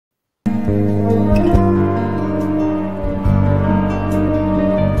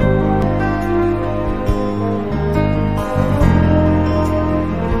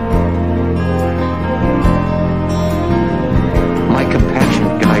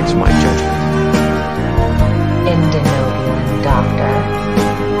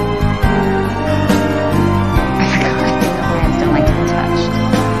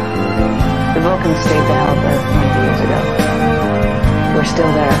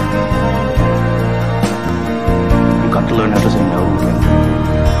You've got to learn how to say no again.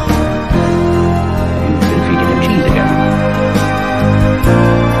 You've been feeding him cheese again.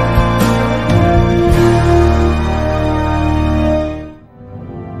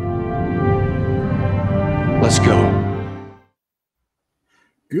 Let's go.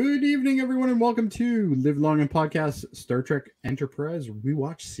 Good evening, everyone, and welcome to Live Long and Podcast Star Trek Enterprise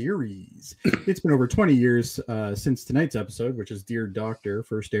Rewatch series. It's been over 20 years since tonight's episode, which is Dear Doctor,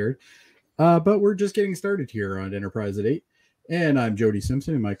 first aired. But we're just getting started here on Enterprise at 8. And I'm Jody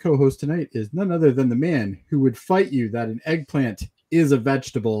Simpson, and my co-host tonight is none other than the man who would fight you that an eggplant is a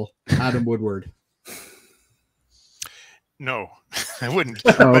vegetable, Adam Woodward. No, I wouldn't.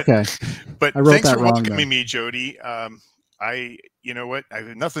 Oh, okay. But I wrote thanks that for wrong, welcoming me, Jody. You know what? I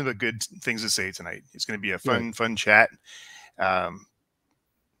have nothing but good things to say tonight. It's going to be a fun chat. John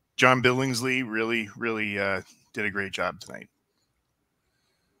Billingsley really did a great job tonight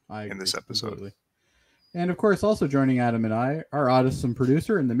in this episode. Completely. And of course, also joining Adam and I, our Addison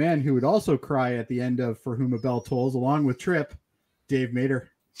producer and the man who would also cry at the end of For Whom a Bell Tolls, along with Trip, Dave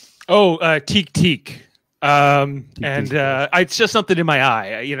Mater. Oh, teak. It's just something in my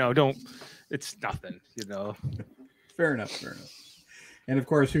eye. It's nothing, Fair enough. And of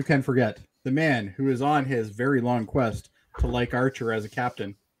course, who can forget the man who is on his very long quest to like Archer as a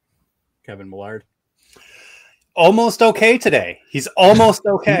captain, Kevin Millard. Almost okay today. He's almost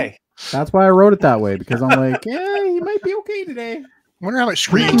okay. That's why I wrote it that way, because I'm like, yeah, he might be okay today. I wonder how much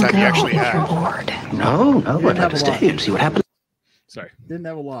screen time he actually had. No, I'd have to stay and see what happens. Sorry. Didn't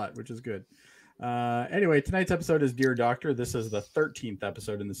have a lot, which is good. Anyway, tonight's episode is Dear Doctor. This is the 13th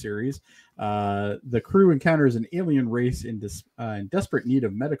episode in the series. The crew encounters an alien race in desperate need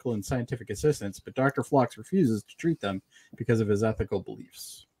of medical and scientific assistance, but Dr. Phlox refuses to treat them because of his ethical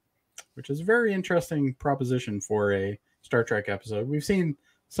beliefs, which is a very interesting proposition for a Star Trek episode. We've seen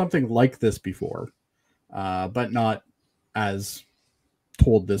something like this before, but not as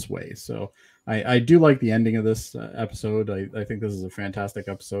told this way. So I do like the ending of this episode. I think this is a fantastic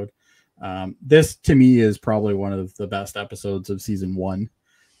episode. This to me is probably one of the best episodes of season 1,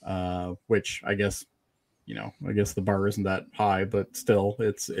 which I guess the bar isn't that high, but still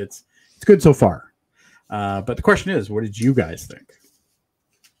it's good so far. But the question is, what did you guys think?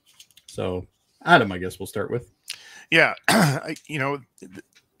 So Adam, I guess we'll start with. Yeah.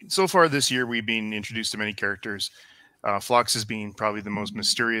 So far this year, we've been introduced to many characters. Phlox has been probably the most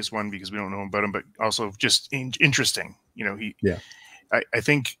mysterious one because we don't know about him, but also just interesting. I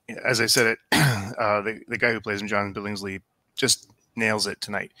think, as I said it, the guy who plays him, John Billingsley, just nails it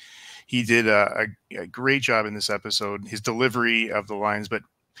tonight. He did a great job in this episode. His delivery of the lines, but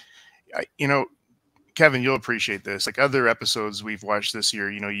Kevin, you'll appreciate this. Like other episodes we've watched this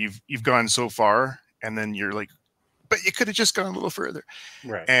year, you've gone so far, and then you're like, but you could have just gone a little further.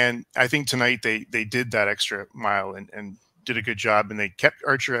 Right. And I think tonight they did that extra mile and did a good job, and they kept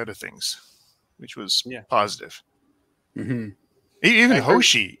Archer out of things, which was positive. Mm-hmm. Even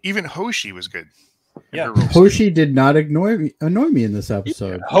Hoshi was good. Yeah, Hoshi did not annoy me in this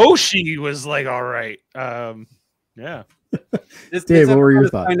episode. Yeah, Hoshi was like, all right. Yeah. Dave, what were your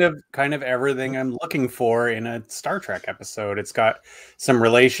thoughts? Kind of everything I'm looking for in a Star Trek episode. It's got some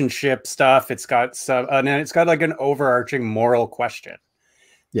relationship stuff. It's got some, and it's got like an overarching moral question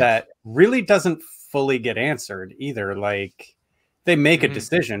that really doesn't fully get answered either. Like they make a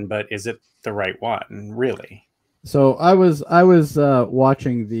decision, but is it the right one, really? So I was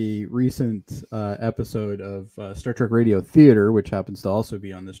watching the recent episode of Star Trek Radio Theater, which happens to also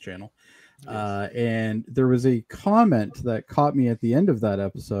be on this channel. And there was a comment that caught me at the end of that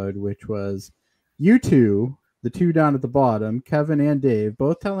episode, which was you two, the two down at the bottom, Kevin and Dave,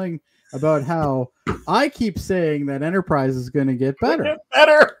 both telling about how I keep saying that Enterprise is going to get better.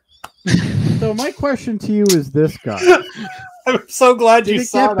 So my question to you is this, guy. I'm so glad you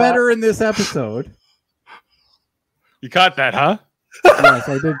saw get better in this episode. You caught that, huh? Yes,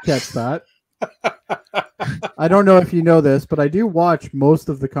 I did catch that. I don't know if you know this, but I do watch most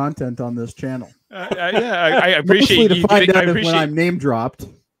of the content on this channel. I appreciate you. Find out when I'm name dropped.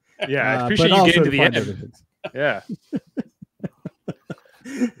 Yeah, I appreciate you getting to the end. Yeah.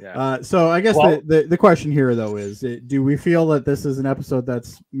 So I guess the question here, though, is do we feel that this is an episode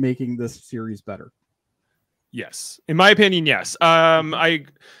that's making this series better? Yes. In my opinion, yes. I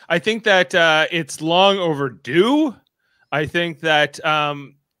think that it's long overdue. I think that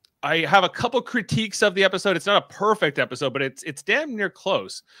I have a couple critiques of the episode. It's not a perfect episode, but it's damn near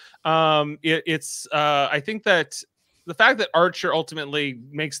close. I think that the fact that Archer ultimately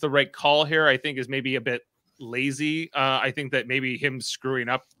makes the right call here, I think, is maybe a bit lazy. I think that maybe him screwing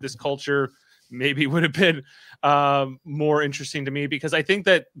up this culture maybe would have been more interesting to me, because I think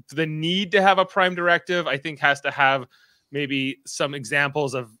that the need to have a prime directive, I think, has to have maybe some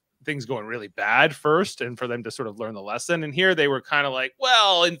examples of things going really bad first, and for them to sort of learn the lesson. And here they were kind of like,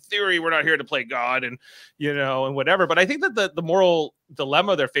 well, in theory, we're not here to play God, and and whatever. But I think that the moral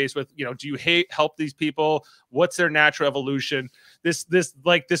dilemma they're faced with, do you help these people? What's their natural evolution? This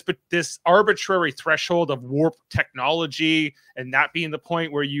arbitrary threshold of warp technology, and that being the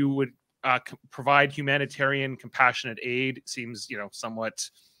point where you would provide humanitarian, compassionate aid seems, somewhat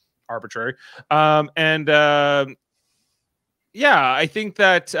arbitrary. Yeah, I think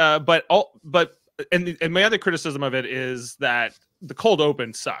that, and my other criticism of it is that the cold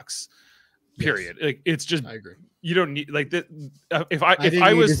open sucks. Period. Yes. Like, it's just, I agree. You don't need, like, if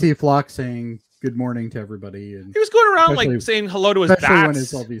I was to see Flock saying good morning to everybody, and he was going around like saying hello to his especially bats. when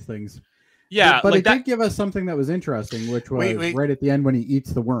it's all these things. Yeah, but like it did give us something that was interesting, which was right at the end when he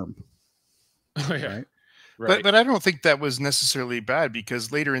eats the worm. Oh, yeah. Right? But I don't think that was necessarily bad,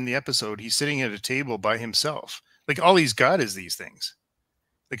 because later in the episode he's sitting at a table by himself. Like, all he's got is these things.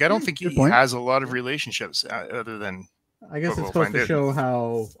 Like, I don't think he has a lot of relationships other than. I guess it's supposed to show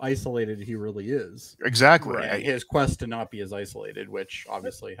how isolated he really is. Exactly. Right. His quest to not be as isolated, which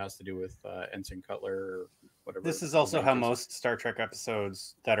obviously has to do with Ensign Cutler or whatever. This is also how most Star Trek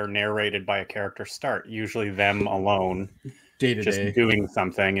episodes that are narrated by a character start. Usually them alone, day to just day, doing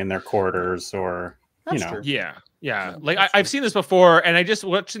something in their quarters, or True. Yeah. Like, I've seen this before, and I just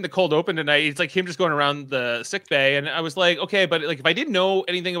watching the cold open tonight. It's like him just going around the sick bay, and I was like, okay, but like, if I didn't know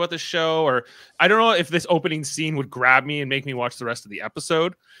anything about the show, or I don't know if this opening scene would grab me and make me watch the rest of the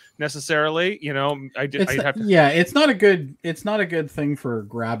episode necessarily. It's not a good thing for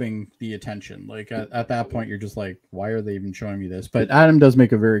grabbing the attention. Like, at that point, you're just like, why are they even showing me this? But Adam does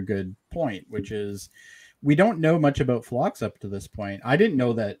make a very good point, which is we don't know much about Phlox up to this point. I didn't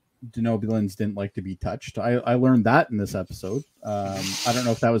know that Denobulans didn't like to be touched. I learned that in this episode. I don't know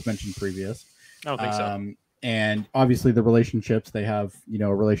if that was mentioned previous. I don't think so. And obviously the relationships they have,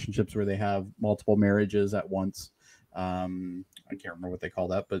 relationships where they have multiple marriages at once. I can't remember what they call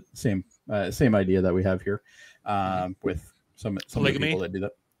that, but same idea that we have here with some polygamy. People that do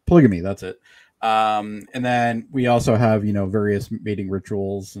that. Polygamy, that's it. And then we also have, various mating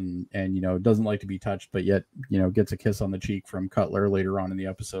rituals and, doesn't like to be touched, but yet, gets a kiss on the cheek from Cutler later on in the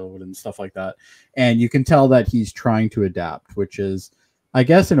episode and stuff like that. And you can tell that he's trying to adapt, which is, I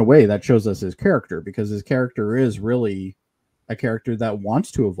guess, in a way that shows us his character, because his character is really a character that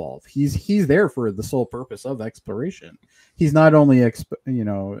wants to evolve. He's there for the sole purpose of exploration. He's not only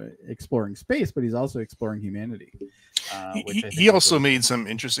exploring space, but he's also exploring humanity. He also made some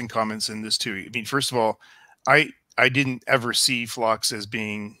interesting comments in this too. I mean, first of all, I didn't ever see Phlox as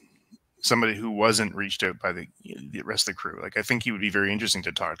being somebody who wasn't reached out by the rest of the crew. Like, I think he would be very interesting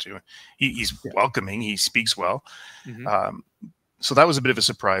to talk to. He's welcoming. He speaks well. Mm-hmm. So that was a bit of a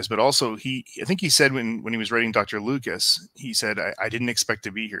surprise. But also, I think he said when he was writing Dr. Lucas, he said, I didn't expect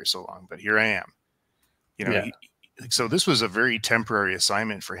to be here so long, but here I am. So this was a very temporary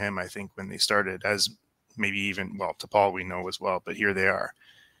assignment for him, I think, when they started, as maybe even, well, T'Pol we know as well, but here they are.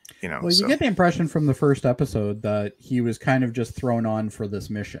 Well, you get the impression from the first episode that he was kind of just thrown on for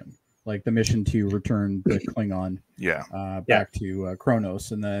this mission, like the mission to return the Klingon back to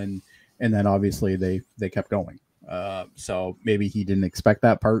Kronos, and then obviously they kept going. So maybe he didn't expect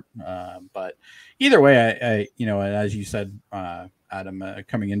that part, but either way, I as you said, Adam,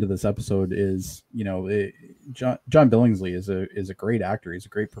 coming into this episode is, John Billingsley is a great actor. He's a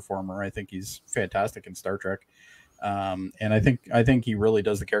great performer. I think he's fantastic in Star Trek. And I think he really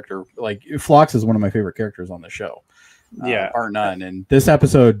does the character. Like, Phlox is one of my favorite characters on the show. Bar none. And this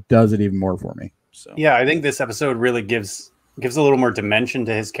episode does it even more for me. So yeah, I think this episode really gives a little more dimension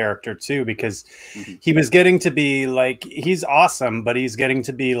to his character too, because he was getting to be like, he's awesome, but he's getting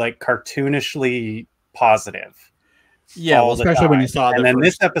to be like cartoonishly positive. Yeah, well, especially when you saw and then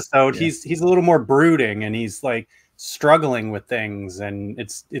this episode, he's a little more brooding, and he's like struggling with things, and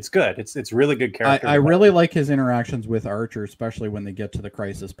it's good. It's really good character. I really like his interactions with Archer, especially when they get to the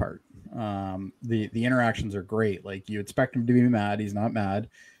crisis part. The interactions are great. Like, you expect him to be mad, he's not mad,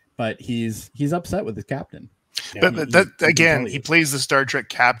 but he's upset with his captain. But he plays the Star Trek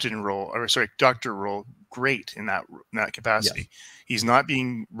captain role, doctor role, great in that capacity. Yes. He's not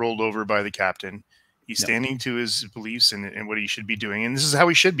being rolled over by the captain. He's standing to his beliefs and what he should be doing, and this is how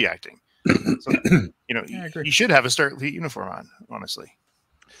he should be acting. So, he should have a Starfleet uniform on, honestly.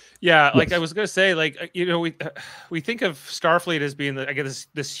 Yeah, like Yes. I was gonna say, like we think of Starfleet as being I guess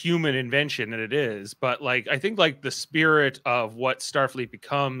this human invention, and it is. But like I think like the spirit of what Starfleet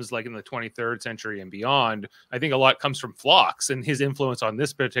becomes, like in the 23rd century and beyond, I think a lot comes from Phlox and his influence on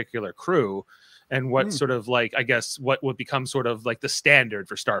this particular crew, and what sort of like I guess what would become sort of like the standard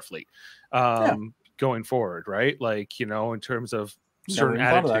for Starfleet going forward, right? Like in terms of certain Never even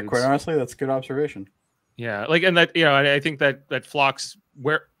thought of attitudes. that, quite honestly, that's a good observation. Yeah, like and that I think that Phlox,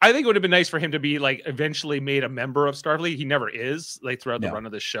 where I think it would have been nice for him to be like eventually made a member of Starfleet. He never is, like throughout the run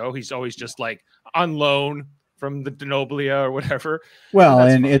of the show. He's always just like on loan from the Denoblia or whatever. Well,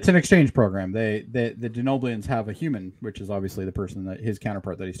 and it's an exchange program. The Denoblians have a human, which is obviously the person that his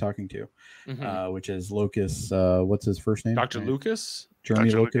counterpart that he's talking to, which is Lucas. What's his first name? Dr. Lucas.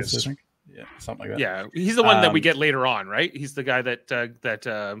 Jeremy Lucas, I think. Yeah, something like that. Yeah, he's the one that we get later on, right? He's the guy that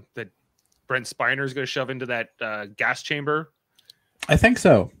that Brent Spiner is going to shove into that gas chamber. I think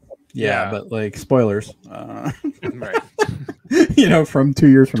so. Yeah, but like spoilers, right? From 2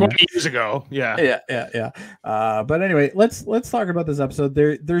 years from 20 years ago. Yeah. But anyway, let's talk about this episode.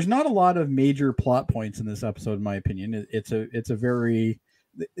 There's not a lot of major plot points in this episode, in my opinion. It's a very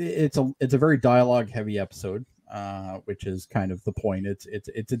dialogue heavy episode, which is kind of the point.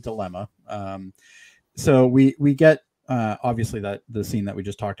 It's a dilemma. So we get obviously that the scene that we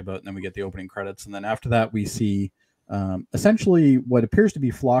just talked about, and then we get the opening credits, and then after that we see essentially what appears to be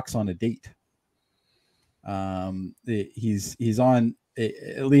Phlox on a date. He's on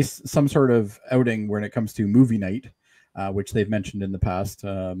at least some sort of outing when it comes to movie night, which they've mentioned in the past.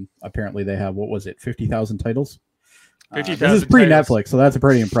 Apparently they have, what was it, 50,000 titles? 50,000. This is pre-Netflix, so that's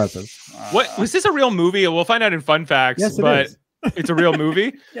pretty impressive. What was this a real movie? We'll find out in fun facts. Yes, but is. It's a real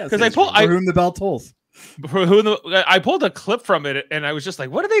movie. Yes, because for whom the bell tolls. I pulled a clip from it, and I was just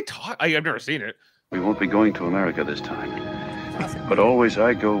like, "What are they talking?" I've never seen it. We won't be going to America this time, but always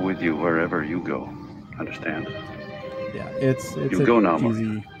I go with you wherever you go. Understand? Yeah, it's you go now, easy.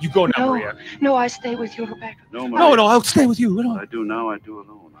 Maria. You go now, Maria. No, I stay with you, Rebecca. No, Maria. No, I'll stay with you. I do now. I do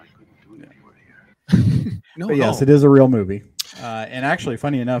alone. I couldn't do it anywhere here. But yes, it is a real movie. And actually,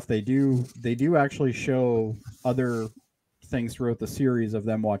 funny enough, they do actually show other things throughout the series of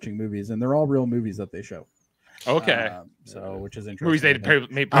them watching movies, and they're all real movies that they show. Okay. So, which is interesting. Movies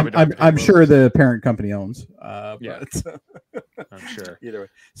they probably I'm sure the parent company owns. Yeah. But I'm sure. Either way.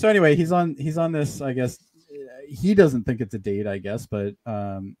 So anyway, he's on this. I guess he doesn't think it's a date. I guess, but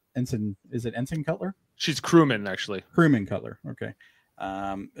Ensign, is it Ensign Cutler? She's crewman, actually. Crewman Cutler. Okay.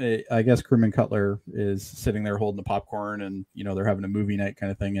 I guess Crewman Cutler is sitting there holding the popcorn, and they're having a movie night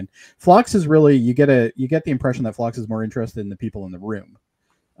kind of thing. And Phlox is really, you get the impression that Phlox is more interested in the people in the room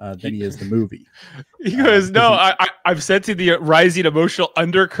than he is the movie. He goes, no, I've sensing the rising emotional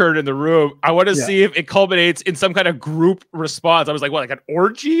undercurrent in the room. I want to see if it culminates in some kind of group response. I was like, what, like an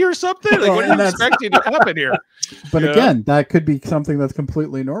orgy or something? Like, what are you expecting to happen here? But again, that could be something that's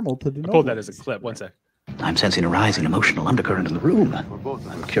completely normal to do. Pull that as a clip. One sec. I'm sensing a rising emotional undercurrent in the room.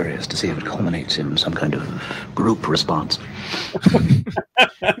 I'm curious to see if it culminates in some kind of group response.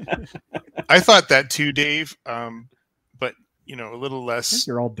 I thought that too, Dave. But a little less.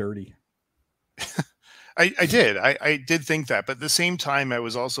 You're all dirty. I did. I did think that, but at the same time, I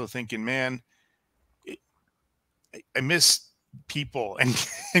was also thinking, man, I miss people and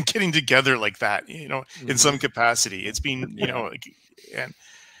getting together like that. In some capacity. It's been, and.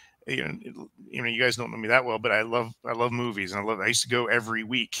 You guys don't know me that well, but I love movies, and I used to go every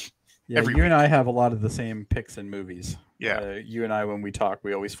week. Yeah, you and I have a lot of the same picks in movies. Yeah, you and I, when we talk,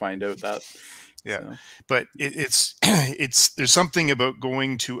 we always find out that. Yeah, so. But it's there's something about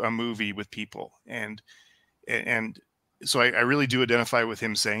going to a movie with people, and so I really do identify with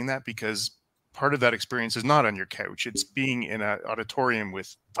him saying that, because part of that experience is not on your couch. It's being in an auditorium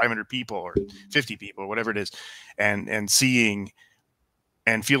with 500 people or 50 people, whatever it is, and seeing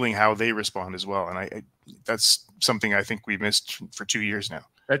and feeling how they respond as well. And I that's something I think we've missed for 2 years now.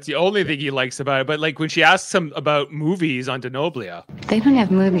 That's the only thing he likes about it. But like when she asks him about movies on Denoblia. They don't have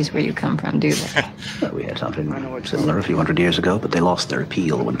movies where you come from, do they? Well, we had something similar a few hundred years ago, but they lost their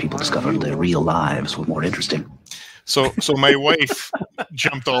appeal when people discovered their real lives were more interesting. So my wife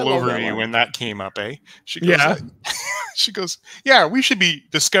jumped all over me when that came up, eh? She goes, she goes, yeah, we should be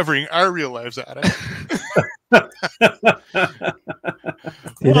discovering our real lives at it.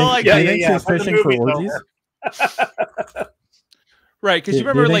 Do you think she's fishing for orgies? Right, because you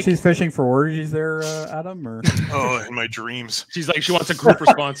remember, like, she's fishing for orgies there, Adam? Or in my dreams, she's like, she wants a group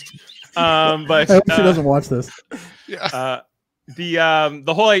response. But I hope she doesn't watch this. Yeah. the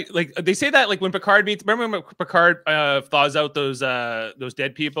whole like they say that like when Picard meets, remember when Picard thaws out those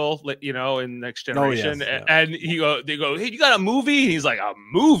dead people, you know, in Next Generation, and they go, hey, you got a movie? And he's like, a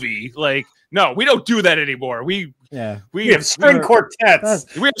movie? Like, no, we don't do that anymore. We have string quartets.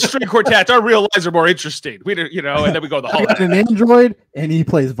 We have string quartets. Our real lives are more interesting. We do, you know, and then we go the whole. An android, and he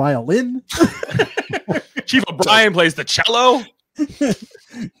plays violin. Chief O'Brien plays the cello.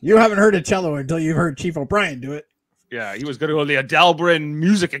 You haven't heard a cello until you've heard Chief O'Brien do it. Yeah, he was going to go to the Adalbrin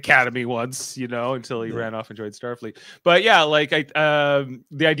Music Academy once, you know, until he ran off and joined Starfleet. But yeah, like the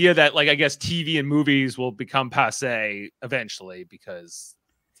idea that like I guess TV and movies will become passé eventually because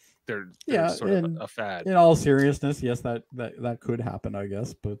they're sort of a fad. In all seriousness, yes, that could happen, I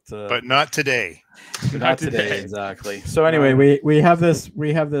guess, but not today. Not today, exactly. So anyway, we have this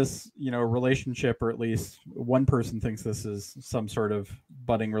you know relationship, or at least one person thinks this is some sort of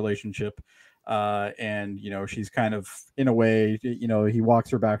budding relationship. And you know she's kind of in a way, you know, he walks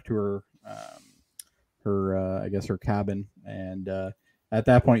her back to her I guess her cabin, and at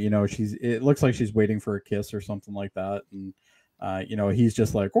that point, you know, it looks like she's waiting for a kiss or something like that, and you know, he's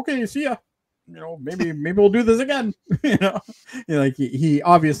just like, okay, see ya, you know, maybe we'll do this again. You know, like he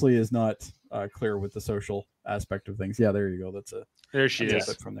obviously is not clear with the social aspect of things. Yeah, there you go, there she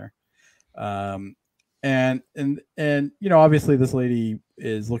is from there. And you know, obviously this lady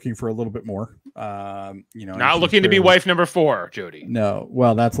is looking for a little bit more. You know, not looking to be wife number 4, Jody. No,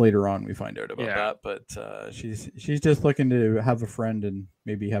 well, that's later on we find out about that. But she's just looking to have a friend and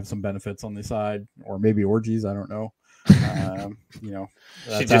maybe have some benefits on the side, or maybe orgies. I don't know. You know,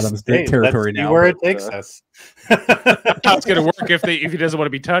 that's Adam's territory now. Where it takes us. How it's gonna work if he doesn't want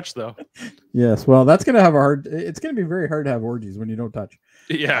to be touched, though. Yes, well, it's gonna be very hard to have orgies when you don't touch.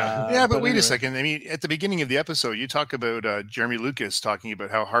 Yeah, but wait a second. I mean, at the beginning of the episode, you talk about Jeremy Lucas talking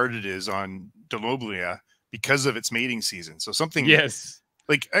about how hard it is on Delobelia because of its mating season. So something,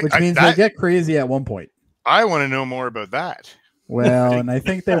 which means they get crazy at one point. I want to know more about that. Well, and I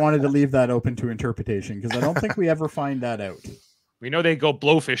think they wanted to leave that open to interpretation because I don't think we ever find that out. We know they go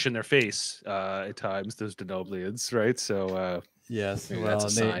blowfish in their face at times, those Denobleans, right? So yes, well,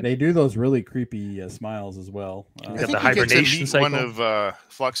 they do those really creepy smiles as well. I think the hibernation cycle. One of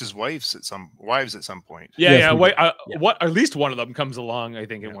Phlox's wives at some point. At least one of them comes along, I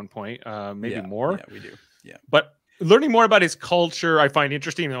think, at one point. Maybe more. Yeah, we do. Yeah, but learning more about his culture, I find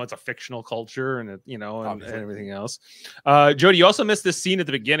interesting. You know, it's a fictional culture, and you know, and everything else. Jody, you also missed this scene at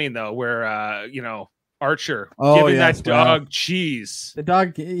the beginning, though, where you know, Archer giving that dog cheese. The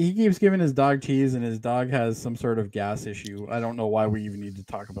dog, he keeps giving his dog cheese, and his dog has some sort of gas issue. I don't know why we even need to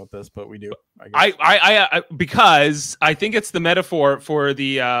talk about this, but we do. I because I think it's the metaphor for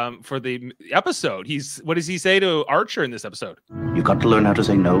the episode. What does he say to Archer in this episode? You've got to learn how to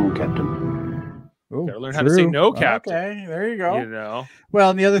say no, Captain. Oh, gotta learn how to say no, Captain. Okay, there you go. You know. Well,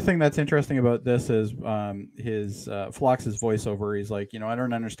 and the other thing that's interesting about this is his Phlox's voiceover. He's like, you know, I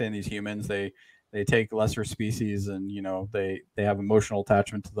don't understand these humans. They take lesser species, and you know, they have emotional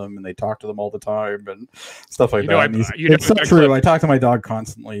attachment to them, and they talk to them all the time and stuff like that. It's so true. I talk to my dog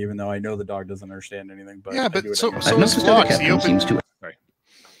constantly, even though I know the dog doesn't understand anything. But yeah, but so is Phlox.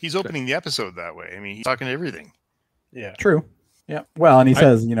 He's opening the episode that way. I mean, he's talking to everything. Yeah, true. Yeah. Well, and he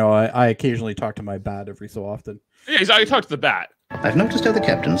says, you know, I occasionally talk to my bat every so often. Yeah, I talk to the bat. I've noticed how the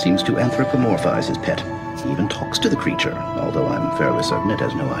captain seems to anthropomorphize his pet. He even talks to the creature, although I'm fairly certain it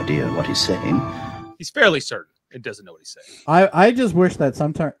has no idea what he's saying. He's fairly certain it doesn't know what he's saying. I just wish that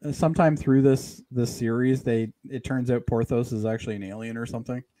sometime through this series, it turns out Porthos is actually an alien or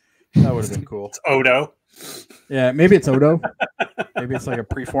something. That would have been cool. It's Odo. Yeah, maybe it's Odo. Maybe it's like a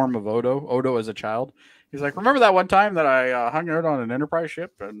preform of Odo. Odo as a child. He's like, remember that one time that I hung out on an Enterprise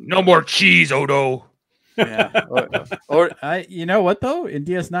ship? And no more cheese, Odo. Yeah. You know what though? In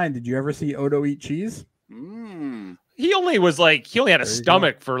DS9, did you ever see Odo eat cheese? He only had a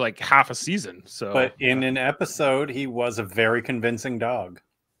stomach for like half a season. So, but in an episode, he was a very convincing dog.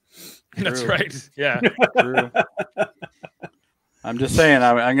 That's right. Yeah. True. I'm just saying.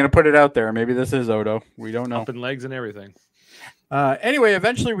 I'm going to put it out there. Maybe this is Odo. We don't know. Open legs and everything. Anyway,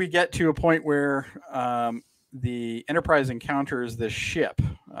 eventually we get to a point where the Enterprise encounters this ship,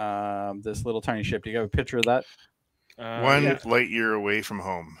 this little tiny ship. Do you have a picture of that? One light year away from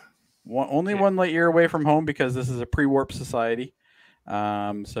home. Only 1 light year away from home, because this is a pre-warp society.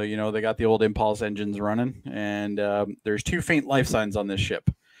 So, you know, they got the old impulse engines running, and there's 2 faint life signs on this ship.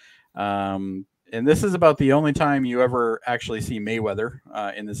 And this is about the only time you ever actually see Mayweather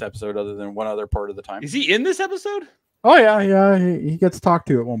in this episode, other than one other part of the time. Is he in this episode? Oh yeah, he gets talked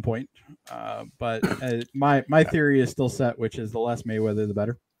to at one point. But my theory is still set, which is the less Mayweather, the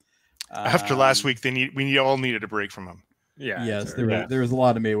better. After last week, we all needed a break from him. Yeah. Yes, there was a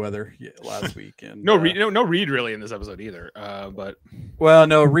lot of Mayweather last week, and no Reed really in this episode either. But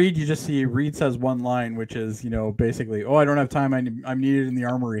no Reed. You just see Reed says one line, which is basically, "Oh, I don't have time. I'm needed in the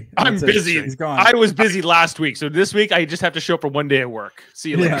armory. And I'm busy. He's gone. I was busy last week, so this week I just have to show up for one day at work.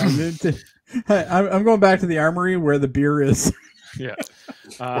 See you later. I'm going back to the armory where the beer is. Yeah,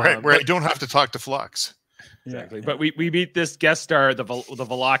 where I don't have to talk to Phlox. Exactly. Yeah. But we meet this guest star, the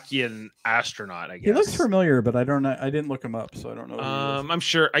Valachian astronaut, I guess. He looks familiar, but I don't know. I didn't look him up, so I don't know. I'm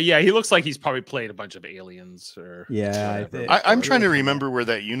sure. Yeah, he looks like he's probably played a bunch of aliens or. Yeah, I'm trying to remember where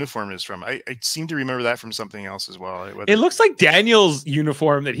that uniform is from. I seem to remember that from something else as well. It looks like Daniel's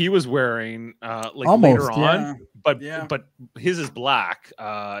uniform that he was wearing later on, but his is black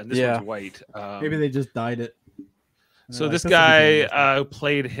and this one's white. Maybe they just dyed it. So this guy who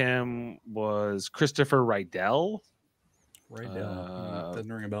played him was Christopher Rydell.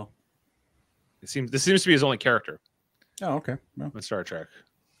 Doesn't ring a bell. This seems to be his only character. Oh, okay. Well, on Star Trek.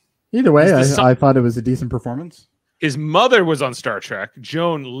 Either way, I thought it was a decent performance. His mother was on Star Trek,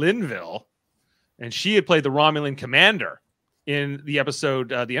 Joan Linville, and she had played the Romulan commander in the episode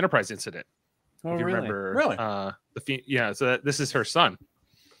 "The Enterprise Incident." Oh, if you really? remember? Really? So this is her son.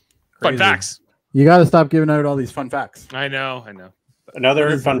 Crazy. Fun facts. You got to stop giving out all these fun facts. I know.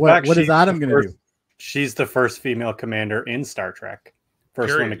 Another fun fact. What is Adam going to do? She's the first female commander in Star Trek.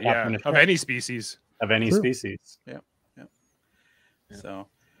 First one to captain of any species. Of any species. Yeah. So,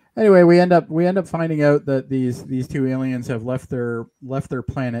 anyway, we end up finding out that these two aliens have left their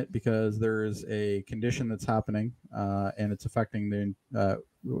planet because there's a condition that's happening, and it's affecting the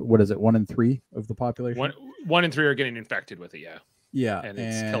 1 in 3 of the population. 1 in 3 are getting infected with it. Yeah. Yeah, and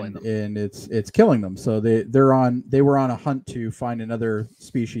it's killing them. And it's killing them. So they were on a hunt to find another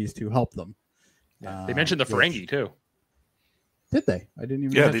species to help them. Yeah. They mentioned the Ferengi too. Did they? I didn't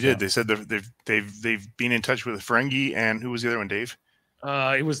even. Yeah, they did. They said they've been in touch with the Ferengi, and who was the other one, Dave?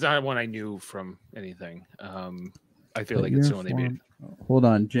 It was not one I knew from anything. I feel like it's the one they made. Hold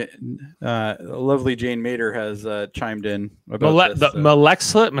on, lovely Jane Mater has chimed in about this.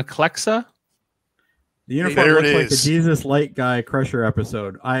 Malexa. The uniform looks like the Jesus Light Guy Crusher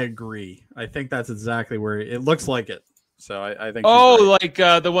episode. I agree. I think that's exactly where it looks like it. So I think. Oh, right. Like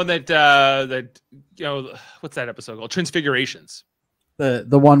the one that what's that episode called? Transfigurations. The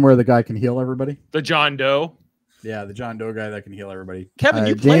one where the guy can heal everybody. The John Doe. Yeah, the John Doe guy that can heal everybody. Kevin,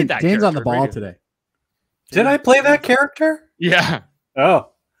 you played that. Jane's on the ball today. Did I play that character? Yeah. Oh.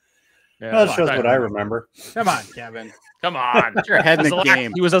 Yeah, well, that shows what I remember. Come on, Kevin. Come on. Get your head in the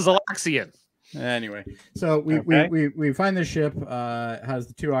game. He was a Zalaxian. Anyway, so we find this ship has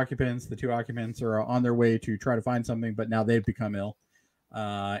the two occupants. The two occupants are on their way to try to find something, but now they've become ill.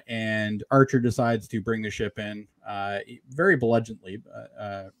 And Archer decides to bring the ship in very belligerently.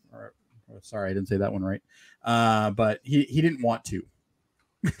 Sorry, I didn't say that one right. But he didn't want to.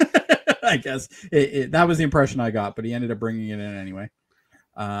 I guess that was the impression I got, but he ended up bringing it in anyway.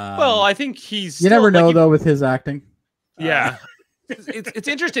 Well, I think he's. You never know though with his acting. Yeah. It's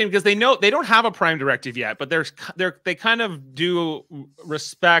interesting because they don't have a prime directive yet, but they kind of do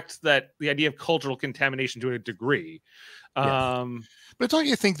respect that the idea of cultural contamination to a degree. Yes. But don't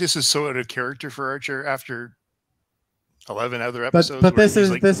you think this is so out of character for Archer after 11 other episodes? But this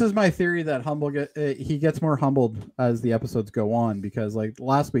is my theory that he gets more humbled as the episodes go on, because like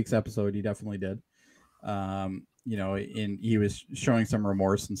last week's episode he definitely did. He was showing some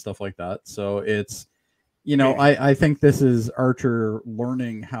remorse and stuff like that. So it's. I think this is Archer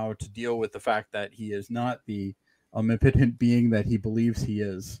learning how to deal with the fact that he is not the omnipotent being that he believes he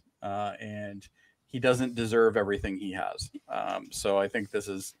is, and he doesn't deserve everything he has. So I think this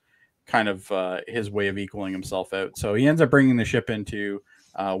is kind of his way of equaling himself out. So he ends up bringing the ship into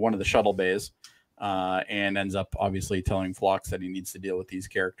one of the shuttle bays, and ends up obviously telling Phlox that he needs to deal with these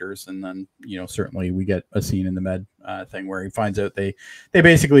characters. And then, certainly we get a scene in the med thing where he finds out they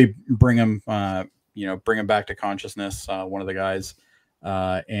basically bring him back to consciousness, one of the guys,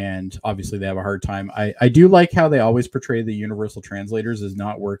 and obviously they have a hard time. I do like how they always portray the universal translators as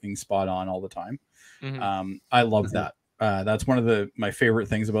not working spot on all the time. Mm-hmm. I love that. That's one of my favorite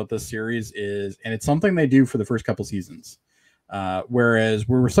things about this series and it's something they do for the first couple seasons. Whereas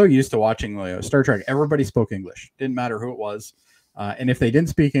we were so used to watching Star Trek, everybody spoke English. Didn't matter who it was. And if they didn't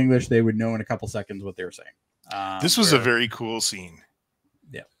speak English, they would know in a couple seconds what they were saying. This was a very cool scene.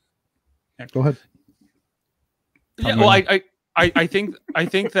 Yeah, go ahead. Yeah, well, I think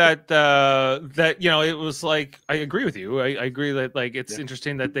that it was like, I agree with you. I agree that it's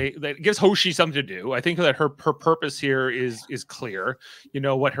interesting that it gives Hoshi something to do. I think that her purpose here is clear.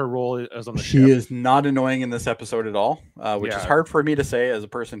 What her role is on the ship. She is not annoying in this episode at all, which is hard for me to say as a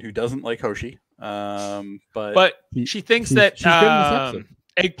person who doesn't like Hoshi. But she thinks that she's good in this episode.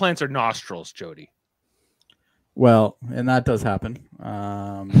 Eggplants are nostrils, Jody. Well, and that does happen.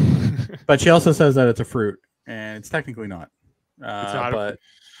 But she also says that it's a fruit, and it's technically not. It's not. But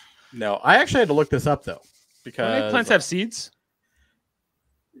no, I actually had to look this up though, because eggplants have seeds.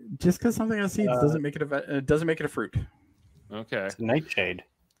 Just because something has seeds doesn't make it a fruit. Okay, it's a nightshade.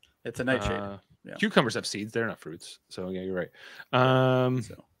 It's a nightshade. Yeah. Cucumbers have seeds; they're not fruits. So yeah, you're right.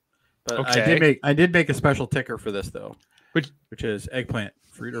 But okay. I did make a special ticker for this though, which is eggplant,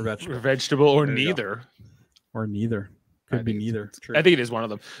 fruit or vegetable, or neither, or neither. Could be neither. True. I think it is one of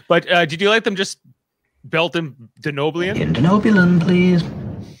them. But did you like them just belt and Denobulan? Denobulan, please.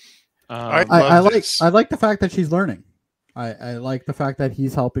 I like the fact that she's learning. I like the fact that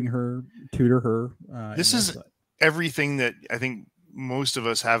he's helping her, tutor her. This is everything that I think most of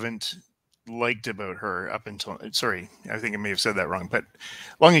us haven't liked about her up until. Sorry, I think I may have said that wrong. But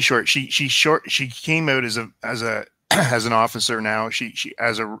long and short, she came out as an officer. Now she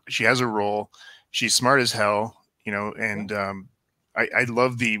has a role. She's smart as hell, and I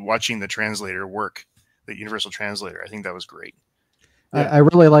love watching the translator work, the universal translator. I think that was great. Yeah. I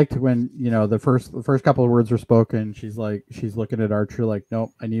really liked when the first couple of words were spoken. She's looking at Archer like,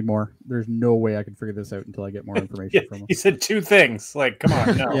 nope, I need more. There's no way I can figure this out until I get more information from him. He said two things. Like, come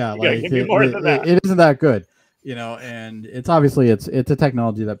on, no. Yeah, like give me more than that. It isn't that good, and it's obviously it's a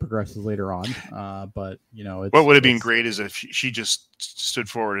technology that progresses later on. But what would have been great is if she just stood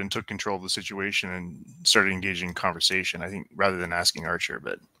forward and took control of the situation and started engaging in conversation. I think rather than asking Archer,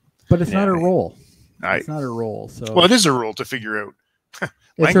 but it's not her role. It's not her role. So it is her role to figure out.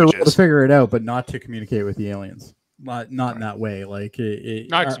 It's her role to figure it out, but not to communicate with the aliens. Not in that way. Like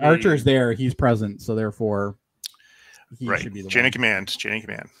Archer's there, he's present, so therefore he should be the chain of command. Chain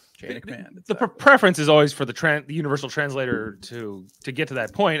of command. The preference is always for the universal translator to get to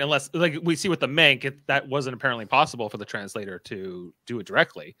that point, unless, like we see with the Mank, that wasn't apparently possible for the translator to do it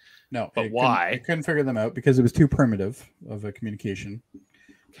directly. No, but why? I couldn't figure them out because it was too primitive of a communication.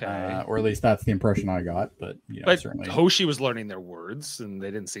 Okay. Or at least that's the impression I got. But certainly Hoshi was learning their words, and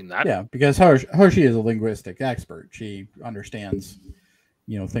they didn't seem that. Yeah, because Hoshi is a linguistic expert. She understands,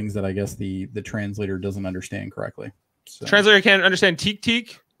 things that I guess the translator doesn't understand correctly. So. Translator can't understand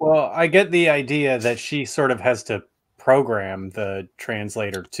teak. Well, I get the idea that she sort of has to program the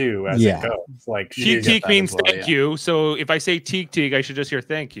translator too as it goes. Like teak means thank you. So if I say teak, I should just hear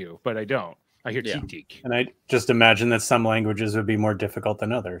thank you, but I don't. I hear teak. And I just imagine that some languages would be more difficult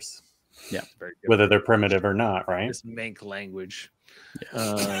than others. Yeah, very good. Whether they're primitive or not, right? This Mank language.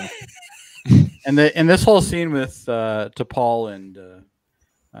 Yeah. And this whole scene with T'Pol and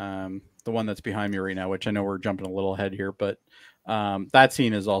the one that's behind me right now, which I know we're jumping a little ahead here, but that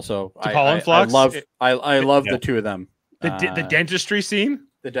scene is also T'Pol and Phlox? I love the two of them. The dentistry scene?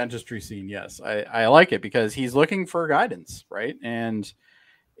 The dentistry scene, yes. I like it because he's looking for guidance, right? And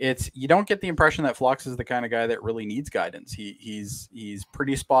you don't get the impression that Phlox is the kind of guy that really needs guidance. He's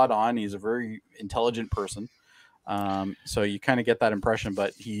pretty spot on. He's a very intelligent person. So you kind of get that impression,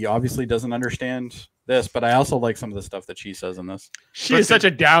 but he obviously doesn't understand this. But I also like some of the stuff that she says in this. She is such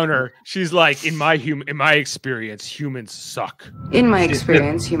a downer. She's like, in my experience, humans suck. In my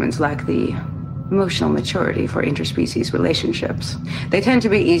experience, humans lack the emotional maturity for interspecies relationships. They tend to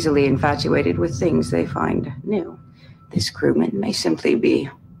be easily infatuated with things they find new. This crewman may simply be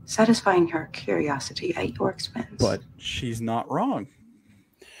satisfying her curiosity at your expense. But she's not wrong.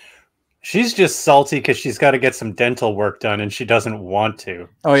 She's just salty because she's got to get some dental work done and she doesn't want to.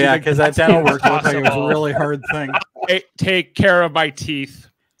 Oh, yeah, because that dental work looks like it was a really hard thing. Take care of my teeth.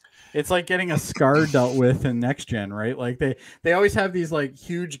 It's like getting a scar dealt with in Next Gen, right? Like they always have these like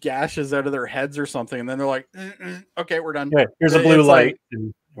huge gashes out of their heads or something, and then they're like, okay, we're done. Yeah, here's a blue light.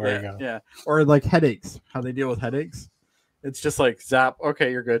 And where you go. Yeah. Or like headaches, how they deal with headaches. It's just like zap.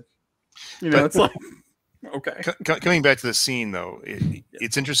 Okay, you're good. It's like okay. Coming back to the scene though,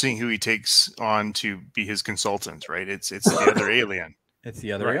 it's interesting who he takes on to be his consultant, right? It's the other alien. It's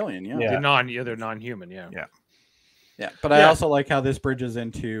the other alien, yeah. The other non-human, yeah. But I also like how this bridges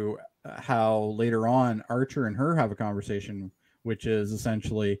into how later on Archer and her have a conversation, which is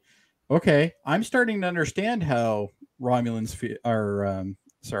essentially, okay, I'm starting to understand how Romulans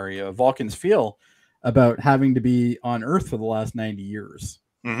Vulcans feel about having to be on Earth for the last 90 years.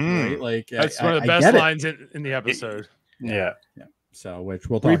 Mm-hmm. Right? Like that's one of the best lines in the episode. Yeah. So which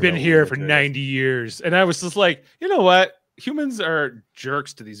we'll talk We've been about here for 90 years. And I was just like, you know what? Humans are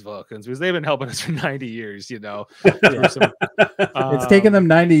jerks to these Vulcans because they've been helping us for 90 years, It's taken them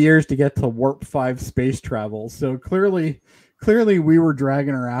 90 years to get to warp 5 space travel. So clearly we were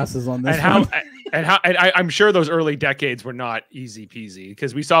dragging our asses on this. And I'm sure those early decades were not easy peasy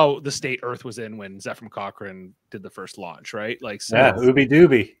because we saw the state Earth was in when Zephyr Cochrane did the first launch, right? Like, so yeah, ooby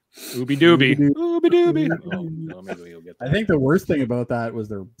dooby. Ooby dooby. Ooby dooby. Oh, maybe we'll get that. I think the worst thing about that was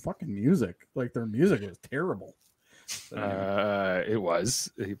their fucking music. Like, their music was terrible. It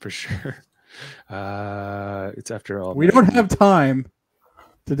was for sure. It's after all. We don't have time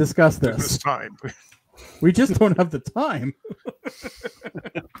to discuss this. Time. We just don't have the time.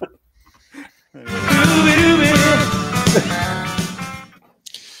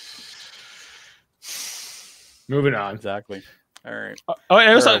 Moving on. Exactly. All right.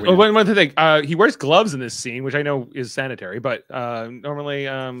 And also, one other thing. He wears gloves in this scene, which I know is sanitary, but normally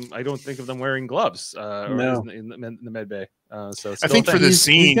I don't think of them wearing gloves No. in the med bay. So I think for this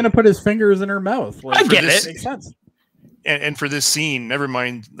scene, he's gonna put his fingers in her mouth. I get it. Makes sense. And for this scene, never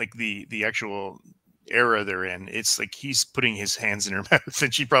mind like the actual era they're in. It's like he's putting his hands in her mouth,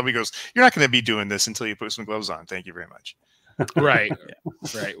 and she probably goes, "You're not going to be doing this until you put some gloves on. Thank you very much." Right.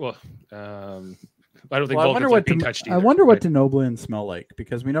 Right. Well, I don't think. Well, I wonder what Denoblin smell like,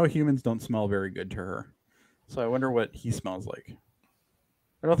 because we know humans don't smell very good to her. So I wonder what he smells like.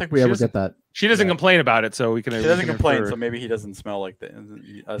 I don't think we ever get that. She doesn't complain about it, so we can. She doesn't complain, so maybe he doesn't smell like the.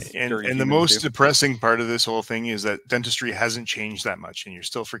 And the most depressing part of this whole thing is that dentistry hasn't changed that much, and you're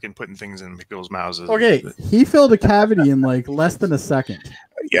still freaking putting things in people's mouths. Okay, he filled a cavity in like less than a second.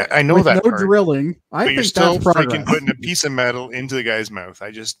 Yeah, I know with that. No part. drilling. I think you're still that's progress. freaking putting a piece of metal into the guy's mouth.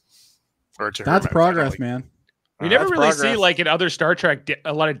 That's progress, man. We never really see, like in other Star Trek,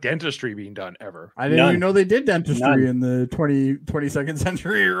 a lot of dentistry being done ever. I didn't even know they did dentistry in the 22nd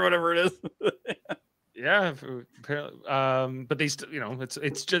century or whatever it is. Yeah, but they,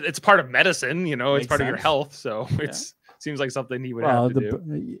 it's part of medicine. You know, it's part of your health. So it seems like something he would have to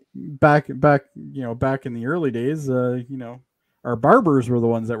do. Back in the early days, our barbers were the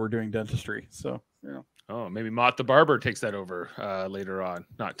ones that were doing dentistry. So Oh, maybe Mott the barber takes that over later on.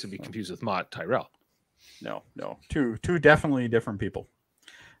 Not to be confused with Mott Tyrell. No, two definitely different people.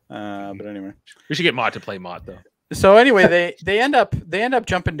 But anyway, we should get Mott to play Mott though. So anyway, they end up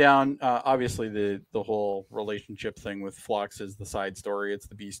jumping down. Obviously, the whole relationship thing with Phlox is the side story. It's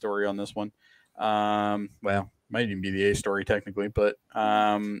the B story on this one. Well, might even be the A story technically, but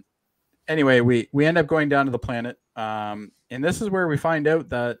anyway, we end up going down to the planet, and this is where we find out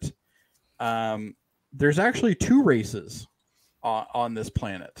that there's actually two races on this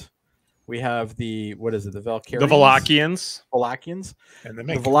planet. We have the Valkyrians? The Valachians. And the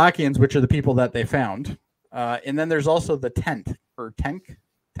Valachians, which are the people that they found. And then there's also the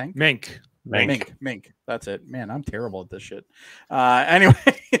Mink. That's it. Man, I'm terrible at this shit. Anyway.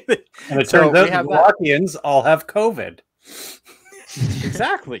 And it turns out the Valachians all have COVID.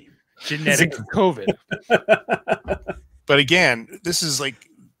 Exactly. Genetic COVID. But again, this is like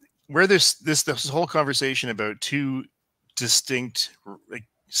where this whole conversation about two distinct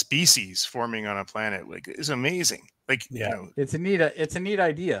species forming on a planet is amazing. It's a neat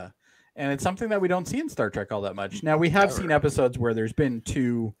idea, and it's something that we don't see in Star Trek all that much. Now we have seen episodes where there's been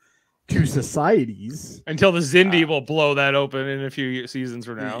two societies until the Xindi will blow that open in a few seasons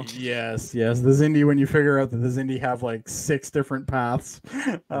from now. Yes, the Xindi, when you figure out that the Xindi have like 6 different paths,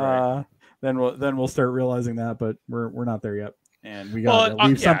 then we'll start realizing that, but we're not there yet. And we got to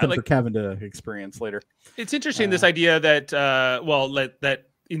leave something for Kevin to experience later. It's interesting, this idea that that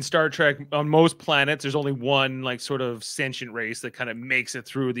in Star Trek, on most planets, there's only one sort of sentient race that kind of makes it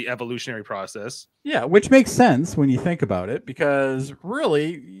through the evolutionary process. Yeah, which makes sense when you think about it, because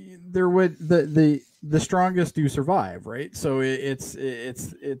really, there would the strongest do survive, right? So it's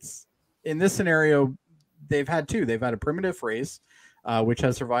in this scenario, they've had two. They've had a primitive race, which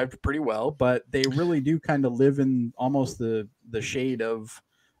has survived pretty well, but they really do kind of live in almost the shade of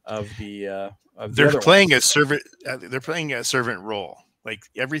the. They're playing a servant. They're playing a servant role. Like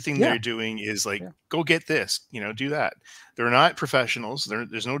everything they're doing is go get this, do that. They're not professionals.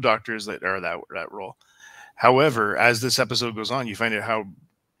 There's no doctors that are that role. However, as this episode goes on, you find out how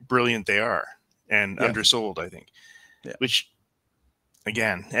brilliant they are and undersold, I think, which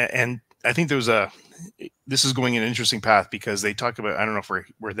again, and I think this is going in an interesting path because they talk about, I don't know if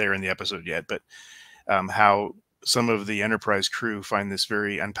we're there in the episode yet, but how some of the Enterprise crew find this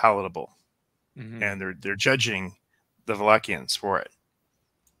very unpalatable, and they're judging the Valachians for it.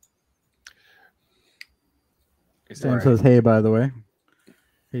 Sam says, "Hey, by the way,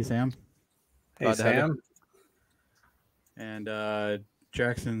 hey Sam." Hey Sam. And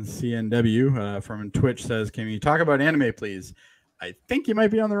Jackson CNW from Twitch says, "Can you talk about anime, please?" I think you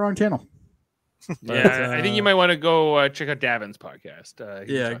might be on the wrong channel. I think you might want to go check out Davin's podcast.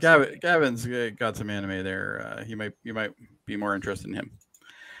 Gavin's got some anime there. You might be more interested in him.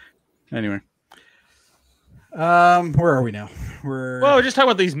 Anyway, Where are we now? We're just talking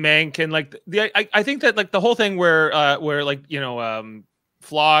about these Mank and like I think that like the whole thing where like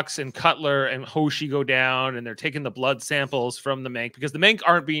Phlox and Cutler and Hoshi go down and they're taking the blood samples from the Mank because the Mank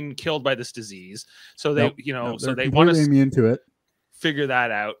aren't being killed by this disease, so they so they want to immune to it. Figure that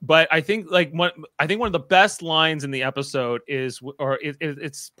out. But I think like one of the best lines in the episode is, or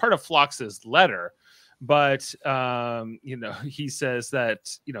it's part of Phlox's letter, but he says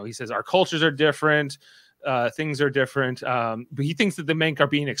that he says our cultures are different, things are different, but he thinks that the Mank are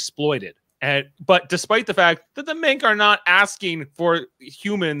being exploited. But despite the fact that the Mank are not asking for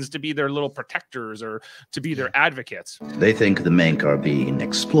humans to be their little protectors or to be their advocates, they think the Mank are being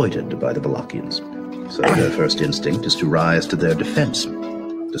exploited by the Valakians. So their first instinct is to rise to their defense,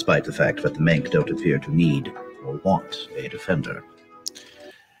 despite the fact that the Mank don't appear to need or want a defender.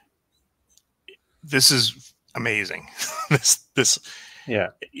 This is amazing. this yeah,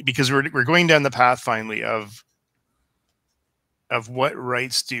 because we're going down the path finally of what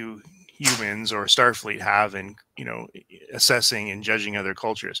rights do humans or Starfleet have in assessing and judging other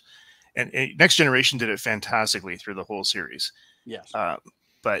cultures, and Next Generation did it fantastically through the whole series. Yes,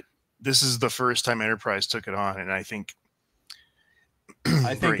 but this is the first time Enterprise took it on, and I think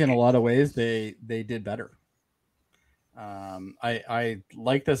in a lot of ways they did better. I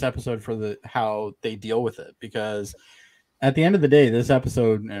like this episode for how they deal with it, because at the end of the day, this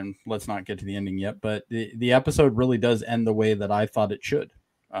episode, and let's not get to the ending yet, but the episode really does end the way that I thought it should,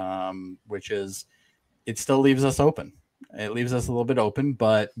 which is it still leaves us open. It leaves us a little bit open,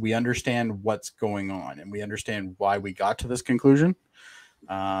 but we understand what's going on and we understand why we got to this conclusion.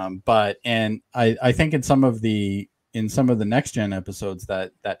 I think in some of the Next Gen episodes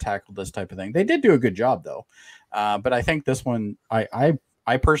that tackled this type of thing, they did do a good job though. But I think this one,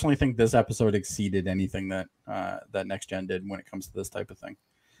 I personally think this episode exceeded anything that Next Gen did when it comes to this type of thing.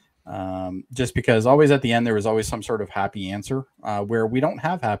 Just because always at the end, there was always some sort of happy answer, where we don't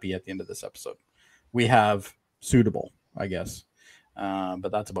have happy at the end of this episode. We have suitable, I guess.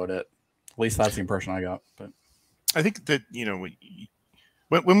 But that's about it. At least that's the impression I got. But I think that,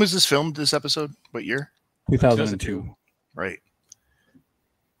 when was this filmed, this episode? What year? 2002. Right.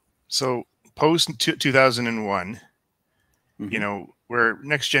 So post 2001, where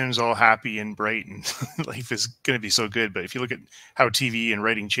Next Gen is all happy and bright and life is going to be so good. But if you look at how TV and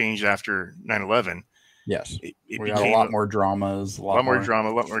writing changed after 9/11, yes, we got a lot more dramas, a lot more drama,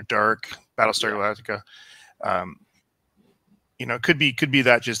 a lot more dark. Battlestar Galactica. Could be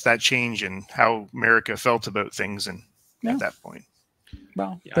that change in how America felt about things, and at that point.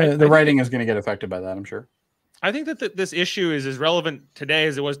 Well, the writing is going to get affected by that, I'm sure. I think that this issue is as relevant today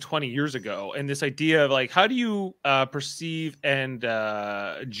as it was 20 years ago. And this idea of like, how do you perceive and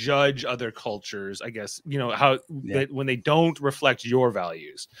judge other cultures, I guess, when they don't reflect your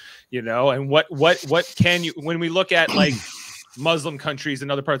values, and what can you, when we look at like Muslim countries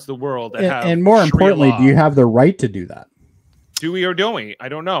and other parts of the world that have, and more importantly, law, do you have the right to do that? Do we or don't we? I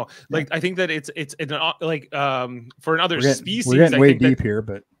don't know. Like, I think that it's for another species. We're getting way deep here,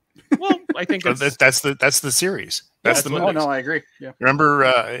 but well, I think that's the series. That's the movie. Oh no, I agree. Yeah. Remember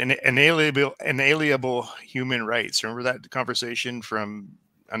inalienable human rights? Remember that conversation from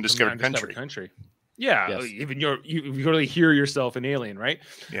Undiscovered Country? Yeah. Yes. Even you really hear yourself an alien, right?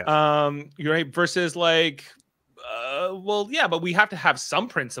 Yeah. You're right. Versus like, but we have to have some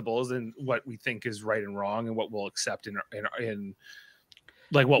principles in what we think is right and wrong, and what we'll accept in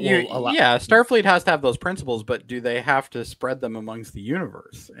like what we'll allow. Yeah, Starfleet has to have those principles, but do they have to spread them amongst the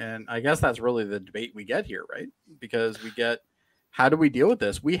universe? And I guess that's really the debate we get here, right? Because we get, how do we deal with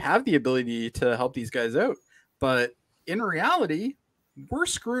this? We have the ability to help these guys out, but in reality, we're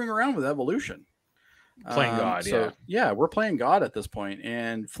screwing around with evolution. Playing God, yeah, we're playing God at this point,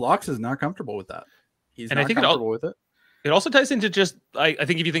 and Phlox is not comfortable with that. He's not comfortable with it. It also ties into just, I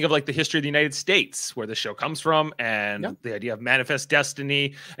think if you think of like the history of the United States, where the show comes from, and the idea of manifest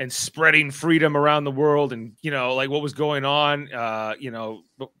destiny and spreading freedom around the world, and, like what was going on,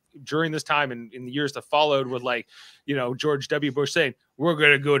 during this time and in the years that followed with like, George W. Bush saying, we're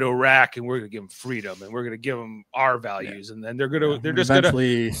going to go to Iraq and we're going to give them freedom and we're going to give them our values. Yeah. And then they're just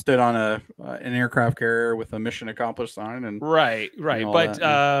eventually stood on an aircraft carrier with a mission accomplished sign. And right. But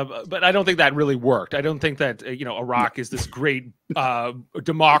I don't think that really worked. I don't think that, Iraq is this great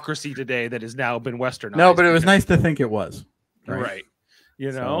democracy today that has now been westernized. No, but it was nice to think it was. Right.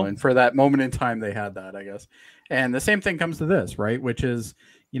 And for that moment in time, they had that, I guess. And the same thing comes to this, right? Which is,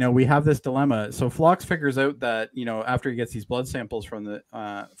 we have this dilemma. So Phlox figures out that, after he gets these blood samples from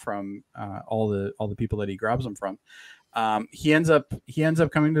all the people that he grabs them from, he ends up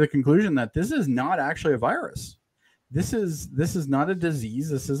coming to the conclusion that this is not actually a virus. This is not a disease.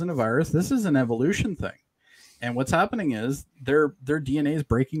 This isn't a virus. This is an evolution thing. And what's happening is their DNA is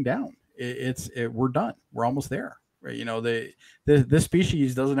breaking down. We're done. We're almost there. Right? You know, this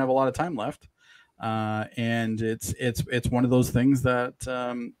species doesn't have a lot of time left, and it's one of those things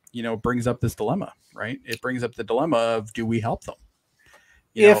that you know, brings up this dilemma. Right? It brings up the dilemma of, do we help them?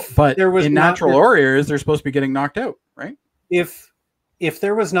 But in natural warriors, they're supposed to be getting knocked out, right? If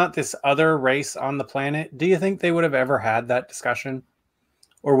there was not this other race on the planet, do you think they would have ever had that discussion?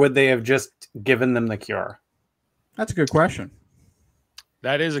 Or would they have just given them the cure? That's a good question.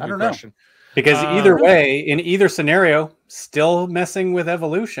 That is a good question. Because either way, in either scenario, still messing with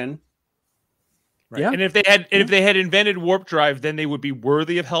evolution. Right. Yeah. And if they had invented warp drive, then they would be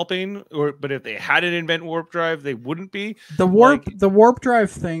worthy of helping. But if they hadn't invented warp drive, they wouldn't be. The warp drive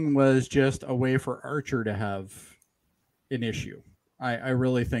thing was just a way for Archer to have an issue. I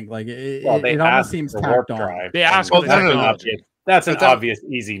really think it almost seems tacked on. They asked for the technology. That's an obvious,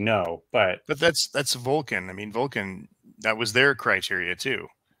 easy no. But that's Vulcan. I mean, Vulcan, that was their criteria too.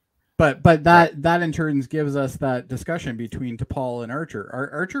 But that in turn gives us that discussion between T'Pol and Archer.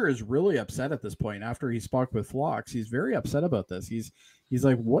 Archer is really upset at this point after he spoke with Phlox. He's very upset about this. He's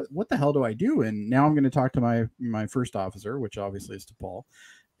like, what the hell do I do? And now I'm going to talk to my first officer, which obviously is T'Pol.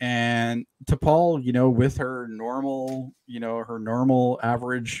 And T'Pol, you know, with her normal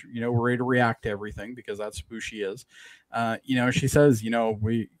average, you know, ready to react to everything because that's who she is. You know, she says,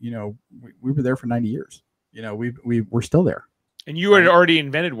 we were there for 90 years. You know, we're still there. And you had already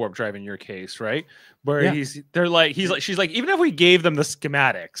invented warp drive in your case, right? Where she's like, even if we gave them the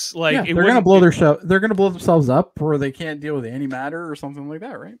schematics, they're gonna blow they're gonna blow themselves up, or they can't deal with antimatter or something like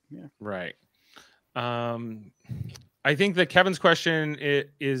that, right? Yeah, right. I think that Kevin's question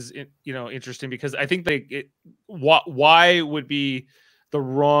is interesting because I think why would be the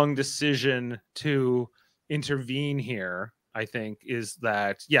wrong decision to intervene here. I think is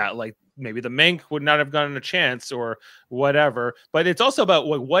that maybe the Menk would not have gotten a chance or whatever, but it's also about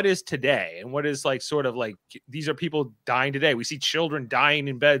what is today and what is these are people dying today. We see children dying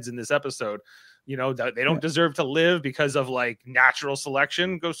in beds in this episode. You know, they don't deserve to live because of natural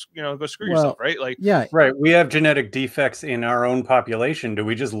selection. Go screw yourself, right? Right. We have genetic defects in our own population. Do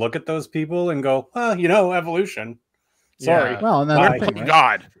we just look at those people and go, well, evolution? Sorry. Yeah. Well, and that's the thing, right?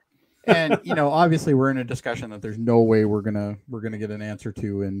 God. And obviously we're in a discussion that there's no way we're gonna get an answer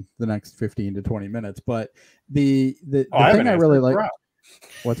to in the next 15 to 20 minutes. But the thing I really like,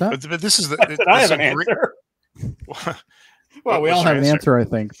 what's that? But this is I have an answer. Well, we all have an answer, I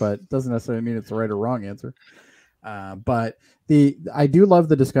think, but doesn't necessarily mean it's the right or wrong answer. But I do love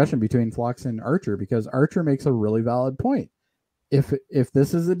the discussion between Phlox and Archer because Archer makes a really valid point. If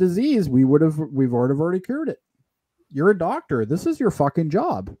this is a disease, we've already cured it. You're a doctor. This is your fucking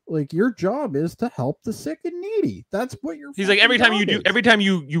job. Your job is to help the sick and needy. That's what you're. He's like, every time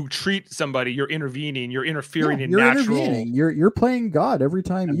you treat somebody, you're intervening, you're interfering in natural. You're playing God every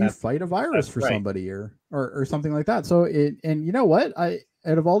time you fight a virus for somebody or something like that. So and you know what?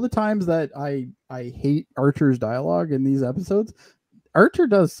 Out of all the times that I hate Archer's dialogue in these episodes, Archer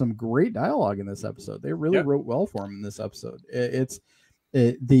does some great dialogue in this episode. They really wrote well for him in this episode.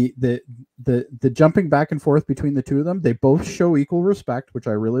 The jumping back and forth between the two of them, they both show equal respect, which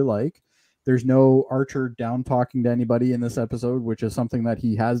I really like. There's no Archer down talking to anybody in this episode, which is something that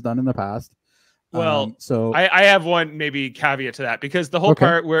he has done in the past. Well, so I have one maybe caveat to that because the whole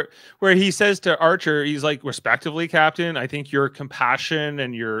part where he says to Archer, he's like, respectively, Captain, I think your compassion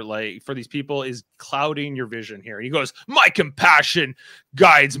and your for these people is clouding your vision here. And he goes, my compassion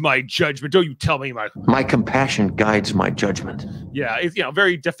guides my judgment. Don't you tell me my compassion guides my judgment. Yeah, it's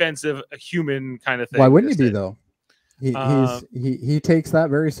very defensive, a human kind of thing. Why wouldn't he be though? He takes that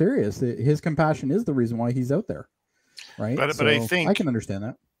very serious. His compassion is the reason why he's out there, right? But I think I can understand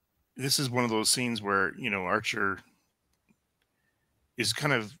that. This is one of those scenes where Archer is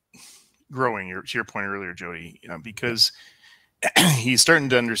kind of growing. To your point earlier, Jody, because he's starting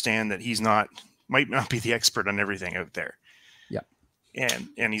to understand that might not be the expert on everything out there. Yeah,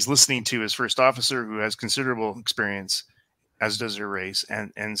 and he's listening to his first officer, who has considerable experience, as does her race,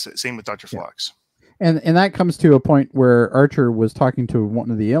 and same with Dr. Phlox. And that comes to a point where Archer was talking to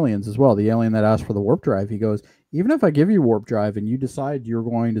one of the aliens as well, the alien that asked for the warp drive. He goes, even if I give you warp drive and you decide you're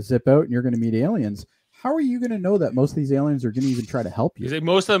going to zip out and you're going to meet aliens, how are you going to know that most of these aliens are going to even try to help you?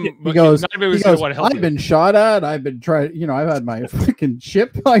 Most of them, he goes, I've been shot at. I've been trying, I've had my fucking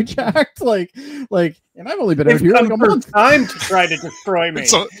ship hijacked. And I've only been out here a month. Time to try to destroy me.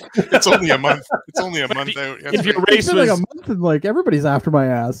 It's only a month. It's only a month out. If your race was a month and everybody's after my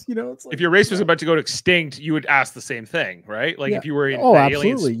ass, if your race was about to go extinct, you would ask the same thing, right? If you were in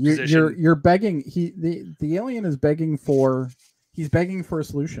absolutely. Position. You're begging. The alien is begging for a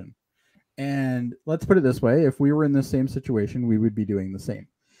solution. And let's put it this way: if we were in the same situation, we would be doing the same.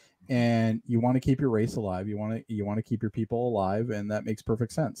 And you want to keep your race alive. You want to keep your people alive, and that makes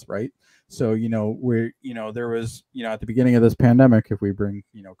perfect sense, right? So there was at the beginning of this pandemic, if we bring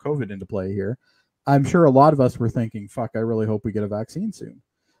COVID into play here, I'm sure a lot of us were thinking, "Fuck, I really hope we get a vaccine soon."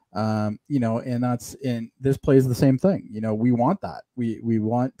 And this plays the same thing. We want that. We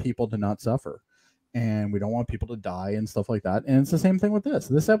want people to not suffer, and we don't want people to die and stuff like that. And it's the same thing with this.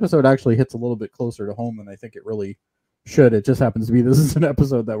 This episode actually hits a little bit closer to home than I think it really should. It just happens to be this is an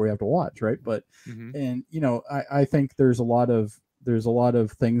episode that we have to watch, right? But and I think there's a lot of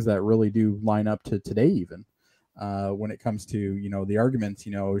things that really do line up to today, even when it comes to the arguments.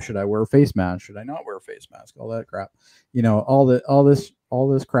 Should I wear a face mask? Should I not wear a face mask? All that crap. All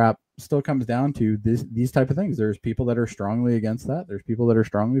this crap still comes down to these type of things. There's people that are strongly against that. There's people that are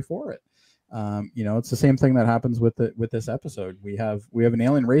strongly for it. It's the same thing that happens with this episode. We have an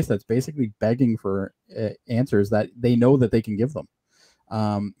alien race that's basically begging for answers that they know that they can give them.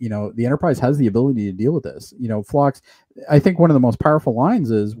 The Enterprise has the ability to deal with this. Phlox, I think one of the most powerful lines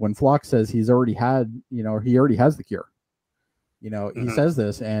is when Phlox says he already has the cure. He says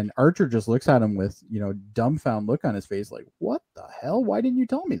this, and Archer just looks at him with dumbfound look on his face, like, what the hell? Why didn't you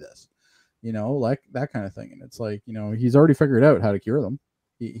tell me this? Like that kind of thing. And it's like, he's already figured out how to cure them.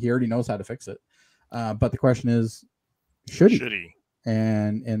 He already knows how to fix it. But the question is, should he?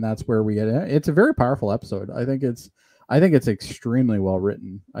 And that's where we get it. It's a very powerful episode. I think it's extremely well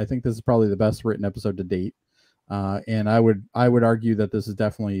written. I think this is probably the best written episode to date. And I would argue that this is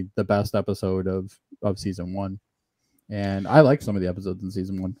definitely the best episode of season 1. And I like some of the episodes in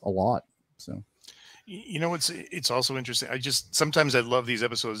season 1 a lot. So, it's also interesting. Sometimes I love these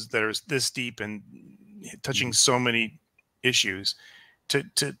episodes that are this deep and touching so many issues. To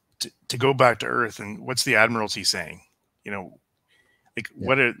go back to Earth, and what's the Admiralty saying? When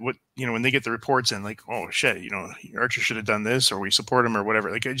they get the reports in, like, oh shit, Archer should have done this, or we support him, or whatever.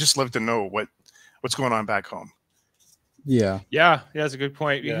 Like, I just love to know what's going on back home. Yeah, that's a good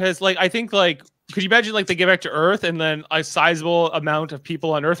point. Because I think could you imagine they get back to Earth and then a sizable amount of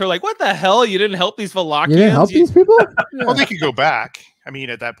people on Earth are like, what the hell? You didn't help these Valachians? You didn't help these people? Yeah. Well, they could go back. I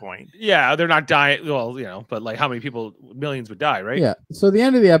mean, at that point. Yeah, they're not dying. Well, but how many people, millions would die, right? Yeah. So the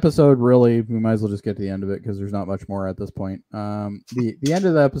end of the episode, really, we might as well just get to the end of it because there's not much more at this point. The end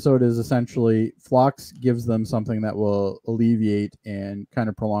of the episode is essentially Phlox gives them something that will alleviate and kind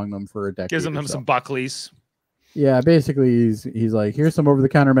of prolong them for a decade. Gives them some Buckleys. Yeah, basically he's like, here's some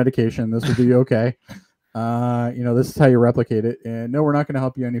over-the-counter medication. This will do you okay. This is how you replicate it. And no, we're not going to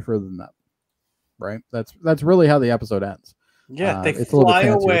help you any further than that. Right? That's really how the episode ends. Yeah, they fly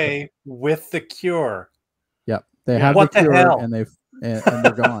away with the cure. Yep, they have the cure, and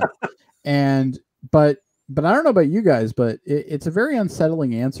they're gone. But I don't know about you guys, but it's a very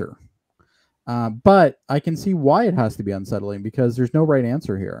unsettling answer. But I can see why it has to be unsettling because there's no right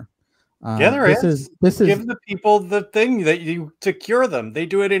answer here. There is. This is give the people the thing to cure them. They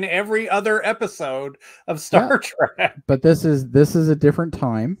do it in every other episode of Star Trek. But this is a different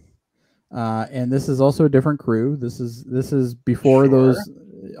time. And this is also a different crew. This is before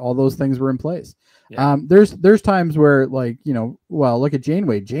all those things were in place. Yeah. There's times where look at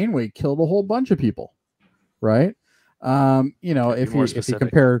Janeway. Janeway killed a whole bunch of people, right? If you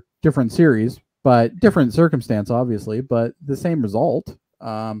compare different series, but different circumstance, obviously, but the same result.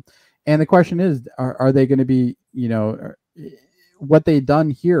 And the question is, are they going to be, what they've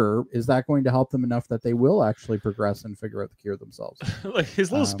done here, is that going to help them enough that they will actually progress and figure out the cure themselves? Like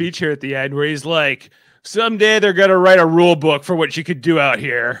his little speech here at the end where he's like, someday they're going to write a rule book for what you could do out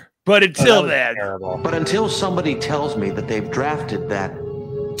here. But until then. Terrible. But until somebody tells me that they've drafted that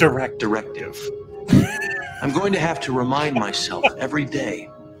directive, I'm going to have to remind myself every day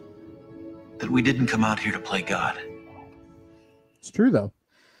that we didn't come out here to play God. It's true, though.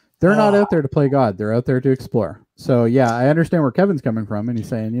 They're not out there to play God. They're out there to explore. So, yeah, I understand where Kevin's coming from. And he's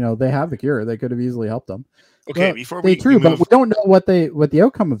saying, they have the cure. They could have easily helped them. Okay, but we don't know what the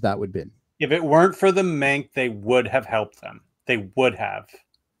outcome of that would be. If it weren't for the Mank, they would have helped them. They would have.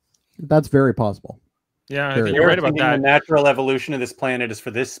 That's very possible. Yeah, I think you're right about that. The natural evolution of this planet is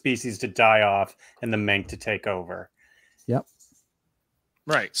for this species to die off and the Mank to take over. Yep.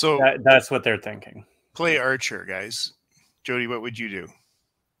 Right. So that's what they're thinking. Play Archer, guys. Jody, what would you do?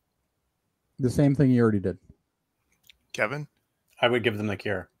 The same thing you already did. Kevin? I would give them the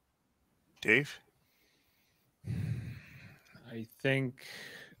cure. Dave? I think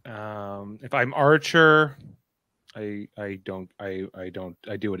if I'm Archer, I do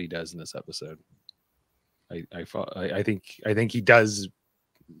what he does in this episode. I think he does,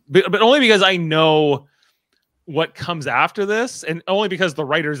 but only because I know what comes after this, and only because the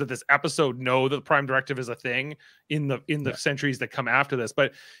writers of this episode know that the Prime Directive is a thing in the centuries that come after this,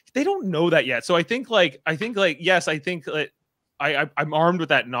 but they don't know that yet. So I think yes, I think that I'm armed with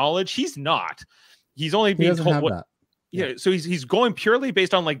that knowledge. He's not. He's only being told what. Yeah, so he's going purely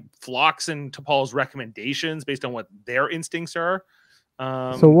based on like Phlox and T'Pol's recommendations, based on what their instincts are.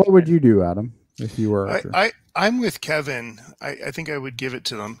 So what would you do, Adam, if you were? I'm with Kevin. I think I would give it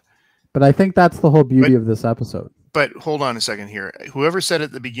to them. But I think that's the whole beauty of this episode. But hold on a second here. Whoever said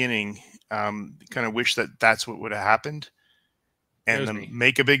at the beginning, kind of wish that that's what would have happened, and then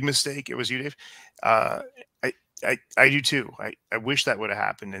make a big mistake. It was you, Dave. I do too. I wish that would have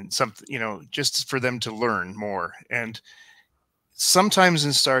happened, and something, just for them to learn more. And sometimes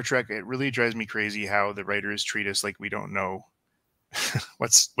in Star Trek, it really drives me crazy how the writers treat us like we don't know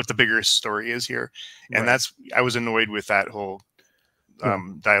what the bigger story is here. And I was annoyed with that whole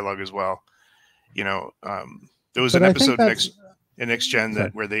dialogue as well. There was an episode in Next Gen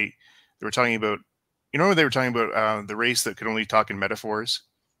where they were talking about, when they were talking about the race that could only talk in metaphors.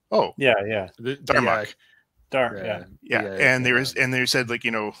 Oh yeah, Darmok. And they said, like,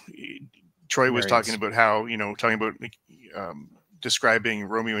 Troy was talking about how, describing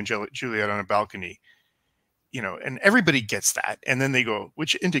Romeo and Juliet on a balcony, and everybody gets that. And then they go,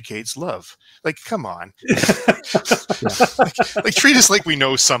 which indicates love. Like, come on. like treat us like we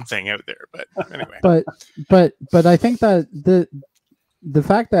know something out there. But anyway. But I think that the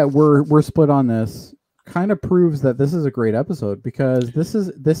fact that we're split on this kind of proves that this is a great episode, because this is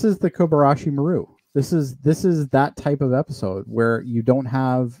the Kobayashi Maru. This is that type of episode where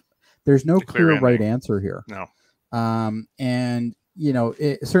there's no clear right answer here. No. And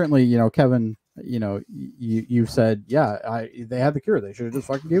certainly, Kevin, you've said, they had the cure. They should have just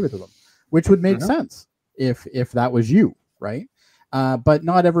fucking gave it to them, which would make sense if that was you, right? But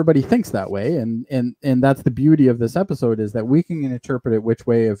not everybody thinks that way, and that's the beauty of this episode, is that we can interpret it which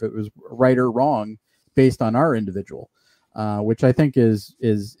way, if it was right or wrong, based on our individual, which I think is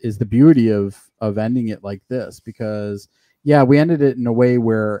the beauty of ending it like this, because we ended it in a way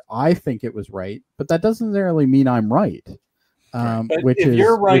where I think it was right, but that doesn't necessarily mean I'm right.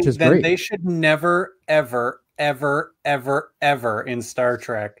 You're right, then great. They should never, ever, ever, ever, ever in Star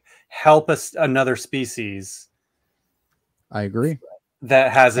Trek help another species. I agree.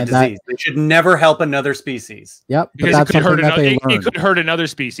 That has a disease. They should never help another species. Yep, because it could hurt another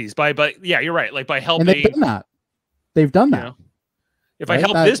species but you're right. Like by helping. And they've done that. They've done that. If I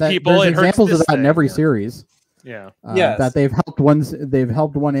help this people, it hurts examples this of that in every thing. series. That they've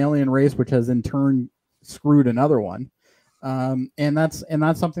helped one alien race, which has in turn screwed another one. And that's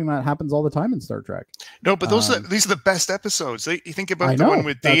something that happens all the time in Star Trek. No, but these are the best episodes. You think about the one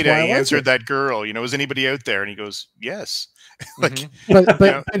with Data. He answered that girl. Is anybody out there? And he goes, yes. But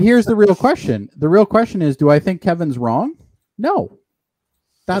here's the real question. The real question is, do I think Kevin's wrong? No.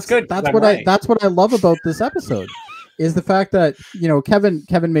 That's good. That's what I love about this episode, is the fact that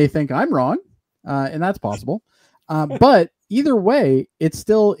Kevin may think I'm wrong, and that's possible. But either way, it's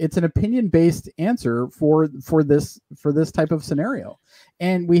an opinion-based answer for this type of scenario.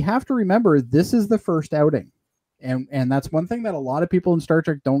 And we have to remember, this is the first outing. And that's one thing that a lot of people in Star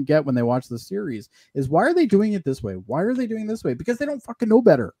Trek don't get when they watch the series, is why are they doing it this way? Why are they doing it this way? Because they don't fucking know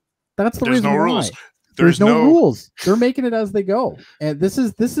better. That's the reason why. There's no rules. They're making it as they go. And this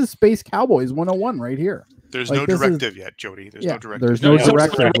is Space Cowboys 101 right here. There's no directive yet, Jody. There's no directive. There's no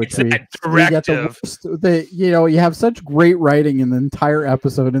directive. Which we get the worst, you have such great writing in the entire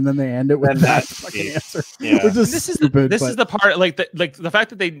episode, and then they end it with that fucking answer. Which is stupid. This is the part, like the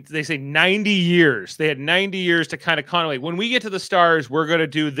fact that they say 90 years. They had 90 years to kind of contemplate. When we get to the stars, we're going to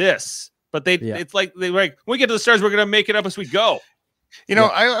do this. But it's like when we get to the stars, we're going to make it up as we go.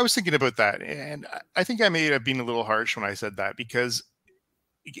 I was thinking about that, and I think I may have been a little harsh when I said that, because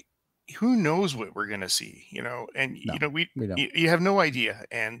who knows what we're going to see, and we don't. You have no idea.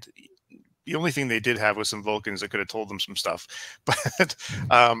 And the only thing they did have was some Vulcans that could have told them some stuff,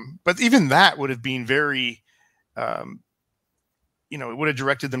 but even that would have been very, it would have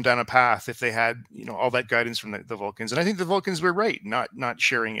directed them down a path if they had, all that guidance from the Vulcans. And I think the Vulcans were right, not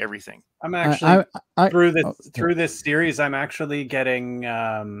sharing everything. I'm actually through this series, I'm actually getting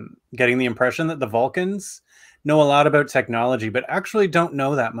the impression that the Vulcans know a lot about technology, but actually don't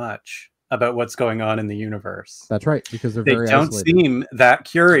know that much about what's going on in the universe. That's right, because they don't isolated. Seem that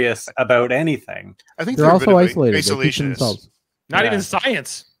curious about anything. I think they're also isolated. Isolationists. Not even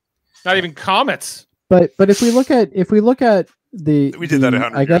science, not even comets. But if we look at the we did that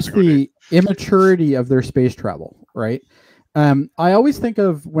 100 I guess years ago, the immaturity of their space travel, right? I always think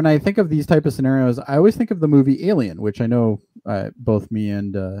of, when I think of these type of scenarios, I always think of the movie Alien, which I know both me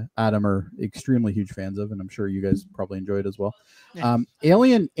and Adam are extremely huge fans of, and I'm sure you guys probably enjoy it as well.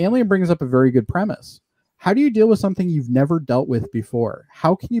 Alien brings up a very good premise. How do you deal with something you've never dealt with before?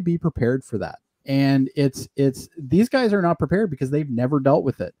 How can you be prepared for that? And it's these guys are not prepared because they've never dealt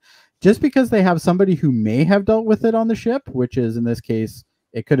with it. Just because they have somebody who may have dealt with it on the ship, which is in this case,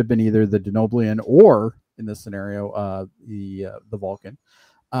 it could have been either the Denoblian or, in this scenario, the Vulcan,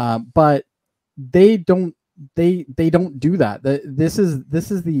 but they don't do that. This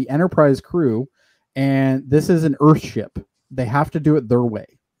is the Enterprise crew, and this is an Earth ship. They have to do it their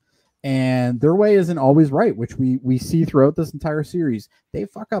way, and their way isn't always right, which we see throughout this entire series. They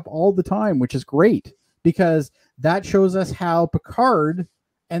fuck up all the time, which is great because that shows us how Picard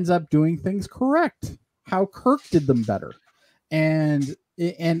ends up doing things correct, how Kirk did them better. And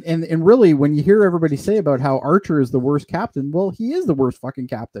really, when you hear everybody say about how Archer is the worst captain, well, he is the worst fucking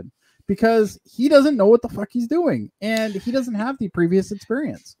captain because he doesn't know what the fuck he's doing, and he doesn't have the previous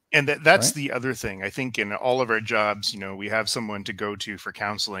experience. And that's right? The other thing. I think in all of our jobs, we have someone to go to for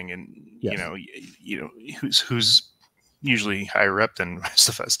counseling, and yes. who's usually higher up than the rest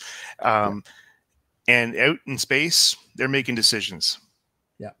of us. And out in space, they're making decisions.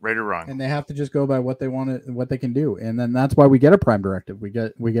 Yeah, right or wrong, and they have to just go by what they want to, what they can do, and then that's why we get a prime directive. We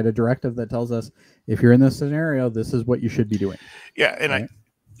get a directive that tells us if you're in this scenario, this is what you should be doing. Yeah, and right?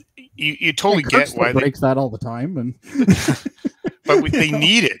 You totally get why breaks that all the time, and but they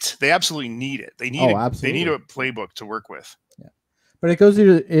need it. They absolutely need it. They need they need a playbook to work with. Yeah, but it goes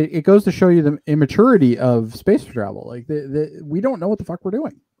to show you the immaturity of space travel. Like we don't know what the fuck we're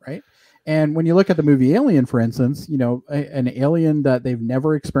doing, right? And when you look at the movie Alien, for instance, an alien that they've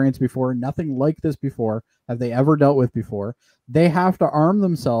never experienced before, nothing like this before, have they ever dealt with before, they have to arm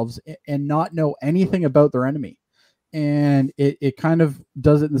themselves and not know anything about their enemy. And it kind of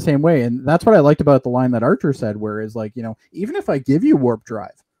does it in the same way. And that's what I liked about the line that Archer said, where is like, even if I give you warp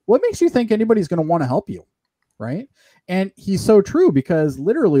drive, what makes you think anybody's going to want to help you? Right. And he's so true, because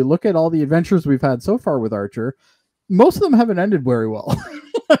literally look at all the adventures we've had so far with Archer. Most of them haven't ended very well.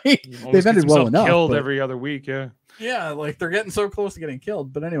 They've ended well enough. Killed every other week, yeah, like they're getting so close to getting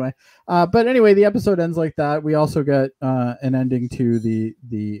killed. But anyway, the episode ends like that. We also get an ending to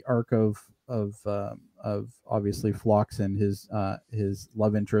the arc of obviously Phlox and his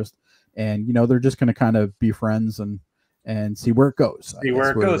love interest, and they're just going to kind of be friends and see where it goes.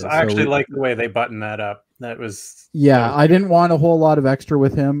 I actually like the way they button that up. That was I didn't want a whole lot of extra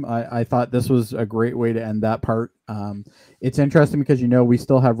with him. I thought this was a great way to end that part. It's interesting because we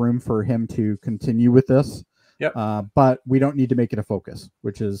still have room for him to continue with this. Yep. But we don't need to make it a focus,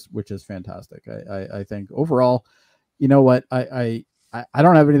 which is fantastic. I think overall, you know what, I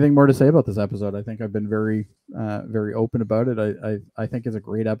don't have anything more to say about this episode. I think I've been very very open about it. I think it's a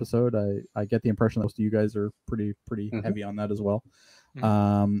great episode. I get the impression that most of you guys are pretty heavy on that as well.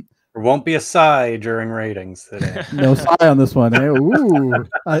 There won't be a sigh during ratings today. No sigh on this one. Eh? Ooh,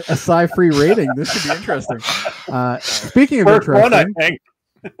 a sigh-free rating. This should be interesting. Speaking of interesting,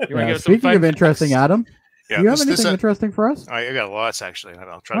 speaking of interesting, Adam, do you have anything interesting for us? I got lots actually.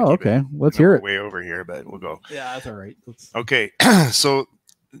 I'll try to keep it. Let's hear it. Way over here, but we'll go. Yeah, that's all right. Okay, so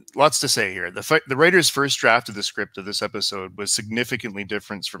lots to say here. The writer's first draft of the script of this episode was significantly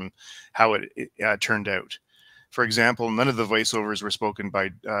different from how it turned out. For example, none of the voiceovers were spoken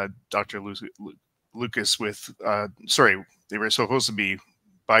by Dr. Lucas with, they were supposed to be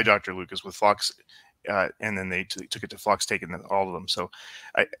by Dr. Lucas with Phlox, and then they took it to Phlox taking all of them. So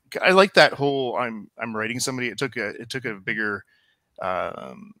I like that whole, I'm writing somebody. It took a bigger,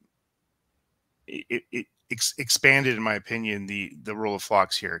 it expanded, in my opinion, the role of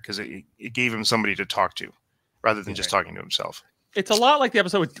Phlox here, because it gave him somebody to talk to rather than just talking to himself. It's a lot like the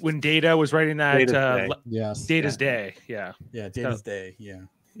episode when Data was writing that. Data's Day. Yeah. Yeah. Data's Day. Yeah.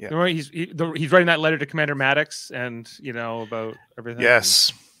 Yeah. He's writing that letter to Commander Maddox, and about everything.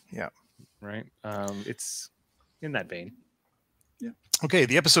 Yes. Yeah. Right. It's in that vein. Yeah. Okay.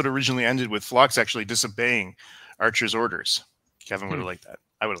 The episode originally ended with Phlox actually disobeying Archer's orders. Kevin would have liked that.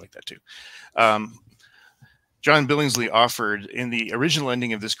 I would have liked that too. John Billingsley offered, in the original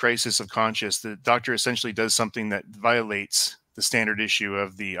ending of this Crisis of Conscience, the Doctor essentially does something that violates the standard issue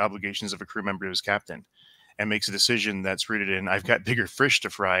of the obligations of a crew member to his captain, and makes a decision that's rooted in "I've got bigger fish to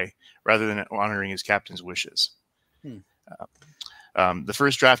fry," rather than honoring his captain's wishes. The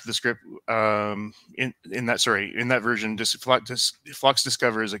first draft of the script, in that version, Phlox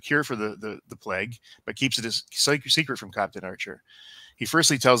discovers a cure for the plague, but keeps it a secret from Captain Archer. He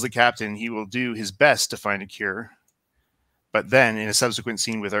firstly tells the captain he will do his best to find a cure, But then, in a subsequent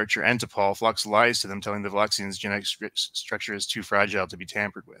scene with Archer and T'Pol, Phlox lies to them, telling the Veloxians' genetic structure is too fragile to be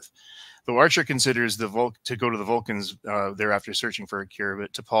tampered with. Though Archer considers to go to the Vulcans thereafter searching for a cure,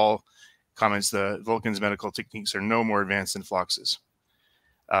 but T'Pol comments the Vulcans' medical techniques are no more advanced than Phlox's.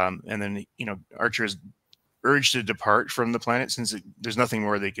 And then, Archer is urged to depart from the planet since there's nothing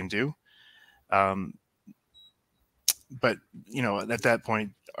more they can do. But at that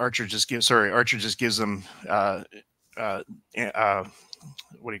point, Archer just gives them what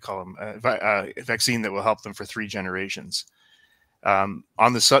do you call them? A vaccine that will help them for 3 generations. On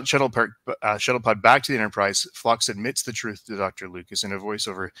the shuttle pod back to the Enterprise, Phlox admits the truth to Dr. Lucas in a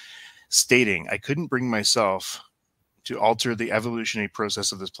voiceover, stating, "I couldn't bring myself to alter the evolutionary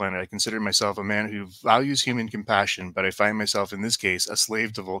process of this planet. I consider myself a man who values human compassion, but I find myself in this case a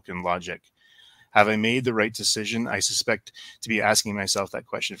slave to Vulcan logic. Have I made the right decision? I suspect to be asking myself that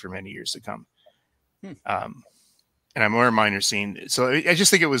question for many years to come." And a more minor scene. So I just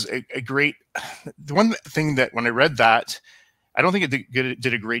think it was a great. The one thing that when I read that, I don't think it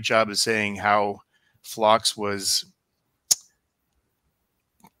did a great job of saying how Phlox was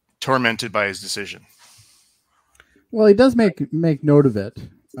tormented by his decision. Well, he does make note of it,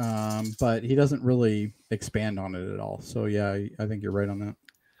 but he doesn't really expand on it at all. So yeah, I think you're right on that.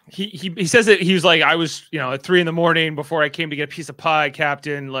 He says that he was like, I was, at 3 a.m. before I came to get a piece of pie,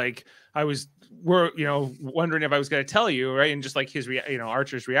 Captain. Like wondering if I was going to tell you, right? And just like his,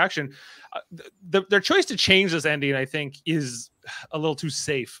 Archer's reaction, their choice to change this ending, I think, is a little too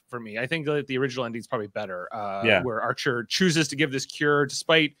safe for me. I think that the original ending is probably better, where Archer chooses to give this cure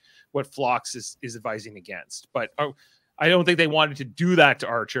despite what Phlox is advising against. But I don't think they wanted to do that to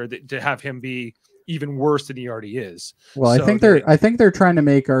Archer, to have him be even worse than he already is. Well, so I think they're trying to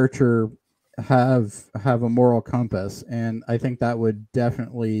make Archer have a moral compass, and I think that would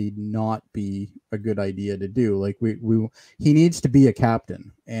definitely not be a good idea to do. Like he needs to be a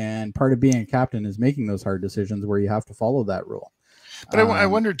captain, and part of being a captain is making those hard decisions where you have to follow that rule. But I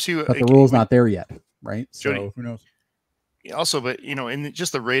wonder too, but the rule's not there yet, right? Jody, so who knows? Also, but in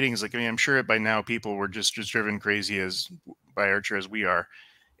just the ratings, like, I mean, I'm sure by now people were just driven crazy by Archer as we are,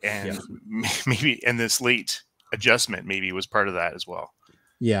 and maybe this late adjustment maybe was part of that as well.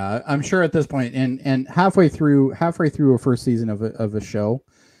 Yeah, I'm sure at this point, and halfway through a first season of a show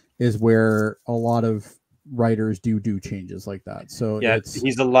is where a lot of writers do changes like that. So yeah,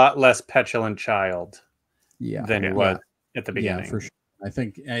 he's a lot less petulant child than he was at the beginning. Yeah, for sure. I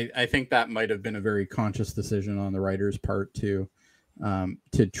think that might have been a very conscious decision on the writer's part to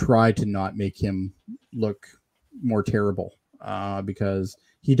try to not make him look more terrible, because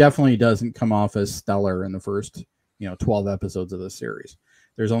he definitely doesn't come off as stellar in the first 12 episodes of this series.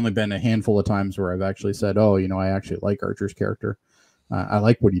 There's only been a handful of times where I've actually said, "Oh, I actually like Archer's character. I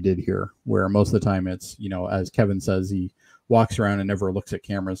like what he did here." Where most of the time it's, as Kevin says, he walks around and never looks at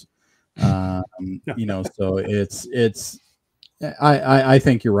cameras. So it's. I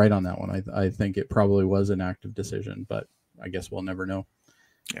think you're right on that one. I think it probably was an active decision, but I guess we'll never know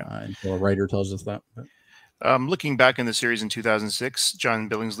until a writer tells us that. But. Looking back in the series in 2006, John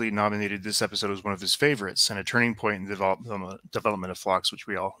Billingsley nominated this episode as one of his favorites and a turning point in the development of Phlox, which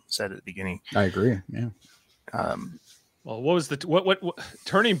we all said at the beginning. I agree. Yeah. Well, what was what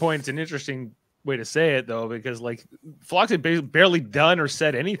turning point? It's an interesting way to say it, though, because like Phlox had barely done or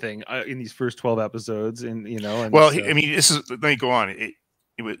said anything in these first 12 episodes, and well, I mean, this is. Let me go on.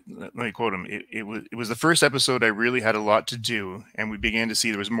 Let me quote him. It was the first episode I really had a lot to do, and we began to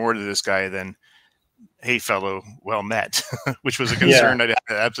see there was more to this guy than, "Hey, fellow, well met," which was a concern I'd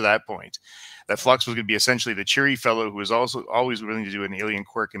had up to that point. That Phlox was going to be essentially the cheery fellow who was also always willing to do an alien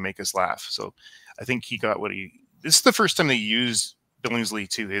quirk and make us laugh. So I think he got what he. This is the first time they used Billingsley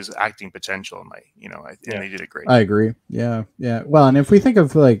to his acting potential, and they did it great. I agree. Yeah. Well, and if we think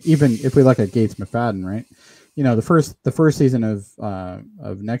of even if we look at Gates McFadden, right? The first season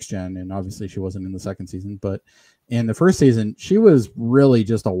of Next Gen, and obviously she wasn't in the second season, but in the first season, she was really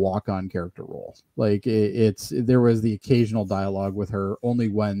just a walk-on character role. Like there was the occasional dialogue with her only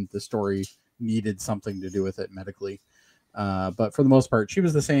when the story needed something to do with it medically. But for the most part, she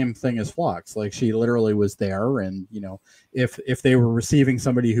was the same thing as Phlox. Like she literally was there, and if they were receiving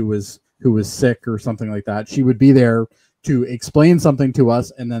somebody who was sick or something like that, she would be there to explain something to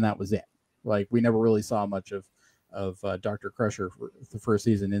us, and then that was it. Like we never really saw much of Dr. Crusher for the first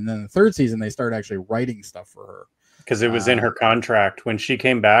season, and then the third season they started actually writing stuff for her because it was in her contract. When she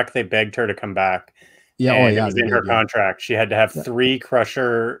came back, they begged her to come back. Yeah, it was in her contract. She had to have 3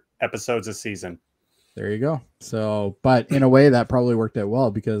 Crusher episodes a season. There you go. So, but in a way that probably worked out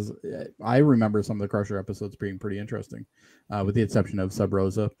well because I remember some of the Crusher episodes being pretty interesting, with the exception of Sub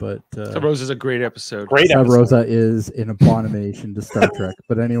Rosa. But Sub Rosa is a great episode. Sub Rosa is an abomination to Star Trek.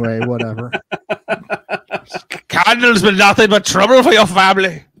 But anyway, whatever. Candles but nothing but trouble for your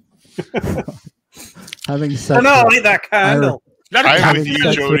family. Having said light that candle. I'm with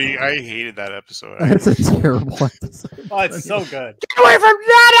you, Jody. I hated that episode. It's a terrible episode. Oh, it's so good. Get away from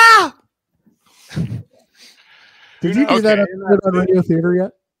Nana! Did you do that episode on Radio Theater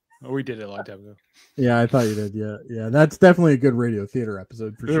yet? Oh, we did it a long time ago. Yeah, I thought you did. Yeah. That's definitely a good Radio Theater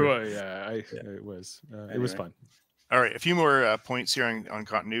episode for sure. It was. It was fun. All right, a few more points here on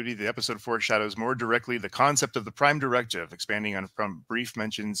continuity. The episode foreshadows more directly the concept of the Prime Directive, expanding on from brief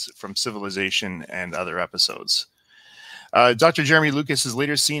mentions from Civilization and other episodes. Dr. Jeremy Lucas is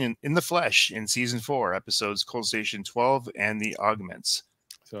later seen in the flesh in season 4, episodes Cold Station 12 and the Augments.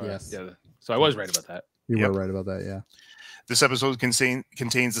 So, so I was right about that. You were right about that, yeah. This episode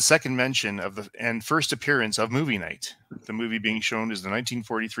contains the second mention of and first appearance of Movie Night. The movie being shown is the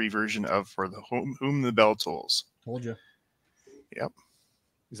 1943 version of For the Whom the Bell Tolls. Told you. Yep.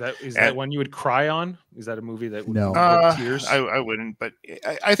 Is that one you would cry on? Is that a movie that would tears? I wouldn't, but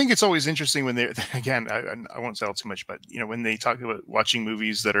I think it's always interesting when they're, again, I won't tell too much, but when they talk about watching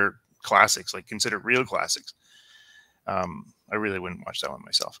movies that are classics, like considered real classics, I really wouldn't watch that one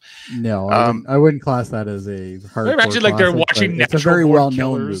myself. No, I wouldn't class that as a hardcore. Imagine like they're watching It's a very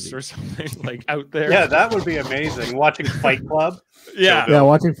well-known movie or something like out there. Yeah, that would be amazing. Watching Fight Club. Yeah,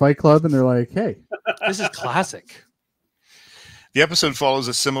 watching Fight Club, and they're like, "Hey, this is classic." The episode follows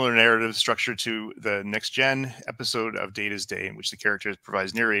a similar narrative structure to the Next Gen episode of Data's Day, in which the character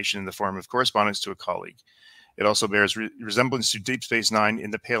provides narration in the form of correspondence to a colleague. It also bears resemblance to Deep Space Nine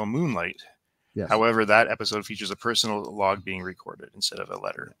in the Pale Moonlight. Yes. However, that episode features a personal log being recorded instead of a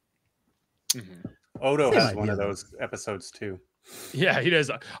letter. Mm-hmm. Odo has one of those episodes too. Yeah, he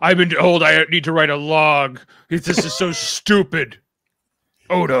does. I've been told I need to write a log. This is so stupid.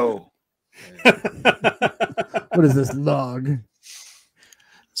 Odo. What is this log?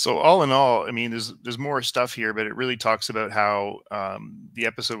 So all in all, I mean, there's more stuff here, but it really talks about how the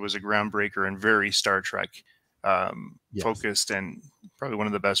episode was a groundbreaker and very Star Trek focused, and probably one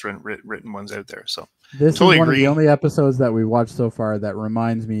of the best written ones out there. So this is one of the only episodes that we watched so far that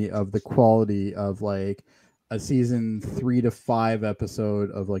reminds me of the quality of like a season 3 to 5 episode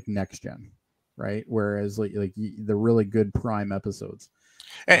of like Next Gen, right? Whereas like the really good Prime episodes.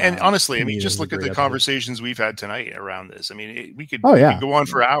 And honestly, I mean, just look at the conversations we've had tonight around this. I mean, we could go on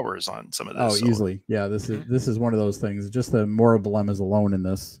for hours on some of this. Oh, easily. Yeah, this is one of those things. Just the moral dilemmas alone in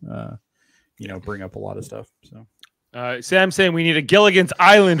this, bring up a lot of stuff. So, Sam's saying we need a Gilligan's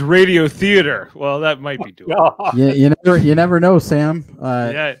Island radio theater. Well, that might be doable. You never know, Sam.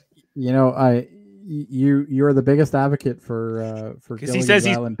 Yeah. You're the biggest advocate for Gilligan's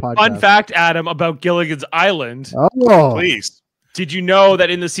Island podcast. Fun fact, Adam, about Gilligan's Island. Oh, please. Did you know that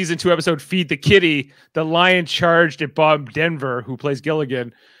in the season 2 episode Feed the Kitty, the lion charged at Bob Denver, who plays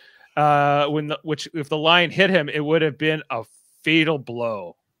Gilligan, if the lion hit him, it would have been a fatal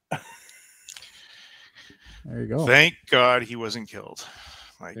blow. There you go. Thank God he wasn't killed.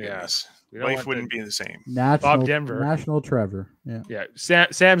 My goodness. Life wouldn't be the same. Bob Denver. National Trevor. Yeah.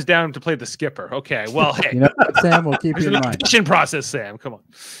 Sam's down to play the skipper. Okay. Well, hey. Sam, we'll keep you in mind. Audition process, Sam. Come on.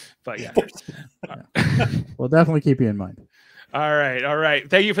 But yeah. We'll definitely keep you in mind. All right.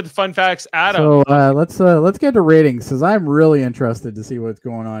 Thank you for the fun facts, Adam. So let's get to ratings, because I'm really interested to see what's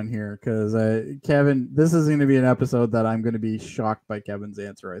going on here. Because Kevin, this is going to be an episode that I'm going to be shocked by Kevin's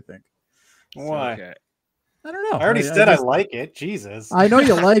answer, I think. Why? Okay. I don't know. I already said I like it. Jesus. I know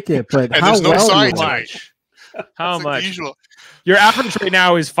you like it, but how there's no well sign you like it? How much? Usual. Your average right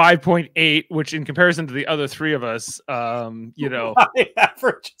now is 5.8, which in comparison to the other three of us, My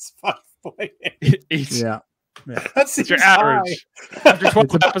average is 5.8. Yeah. That's your average. After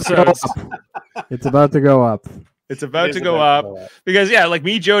 12 episodes, it's about to go up. It's about to go up because like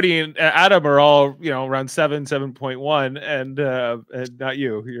me, Jody, and Adam are all around 7.1, and not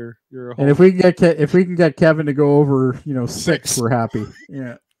you. You're a whole... And if we can get Kevin to go over 6, we're happy.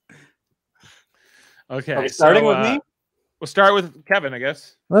 Yeah. Okay. Are we starting with me? We'll start with Kevin, I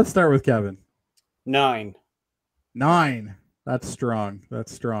guess. Let's start with Kevin. 9. That's strong.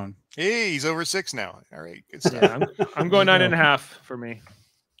 Hey, he's over 6 now. All right. Good stuff. Yeah, I'm going 9.5 for me.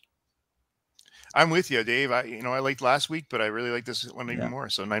 I'm with you, Dave. I liked last week, but I really like this one even more.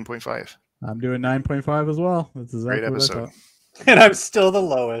 So 9.5. I'm doing 9.5 as well. That's exactly great episode. what I thought. And I'm still the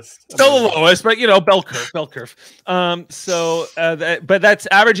lowest. Still the lowest, but bell curve. But that's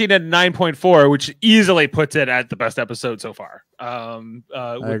averaging at 9.4, which easily puts it at the best episode so far.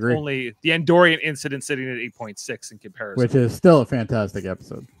 With agree. only the Andorian incident sitting at 8.6 in comparison, which is still a fantastic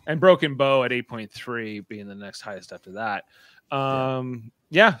episode. And Broken Bow at 8.3 being the next highest after that. So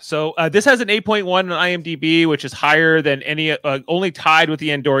this has an 8.1 on IMDb, which is higher than any, only tied with the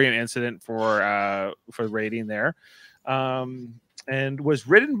Andorian incident for rating there. And was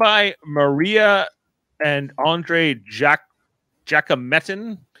written by Maria and Andre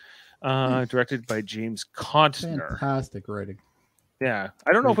Giacometin, directed by James Contner. Fantastic writing. Yeah,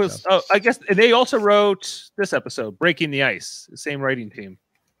 I don't know if it was. Oh, I guess they also wrote this episode, Breaking the Ice. The same writing team.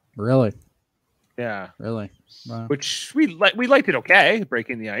 Really? Yeah. Really? Wow. Which we liked it okay.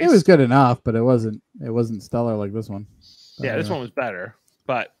 Breaking the Ice. It was good enough, but it wasn't stellar like this one. Yeah, this one was better,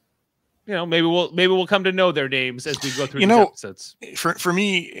 but. Maybe we'll come to know their names as we go through these episodes. For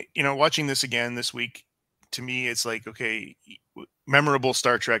me, watching this again this week, to me, it's like, okay, memorable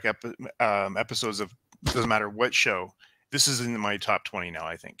Star Trek episodes of doesn't matter what show. This is in my top 20 now.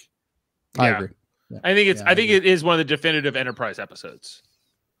 I think. I agree. Yeah. I think it's. I think it is one of the definitive Enterprise episodes.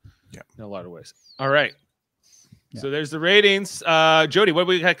 Yeah, in a lot of ways. All right. Yeah. So there's the ratings. Jody, what do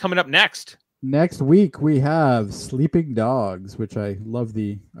we got coming up next? Next week we have Sleeping Dogs, which I love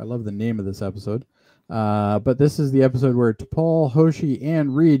the name of this episode. But this is the episode where T'Pol, Hoshi,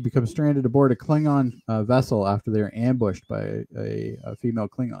 and Reed become stranded aboard a Klingon vessel after they are ambushed by a female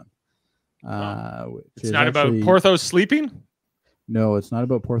Klingon. It's not about Porthos sleeping? No, it's not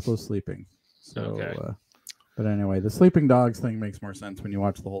about Porthos sleeping. So, okay. But anyway, the Sleeping Dogs thing makes more sense when you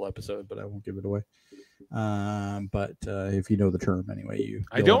watch the whole episode, but I won't give it away. But if you know the term anyway,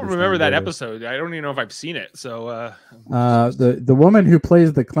 I don't remember that episode. I don't even know if I've seen it. So the woman who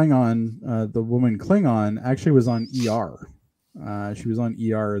plays the Klingon, the woman Klingon, actually was on ER. She was on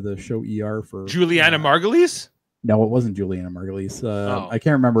ER, the show ER for Juliana Margulies. No, it wasn't Juliana Margulies. I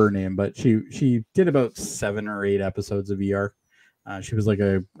can't remember her name, but she did about 7 or 8 episodes of ER. She was like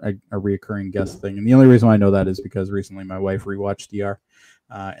a reoccurring guest thing, and the only reason why I know that is because recently my wife rewatched ER.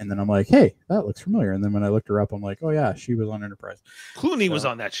 And then I'm like, hey, that looks familiar. And then when I looked her up, I'm like, oh yeah, she was on Enterprise. Clooney was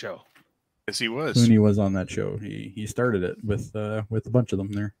on that show. Yes, he was. Clooney was on that show. He started it with a bunch of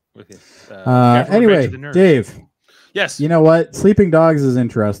them there. Anyway, Dave. Yes. You know what? Sleeping Dogs is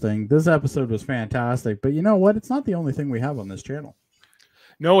interesting. This episode was fantastic, but you know what? It's not the only thing we have on this channel.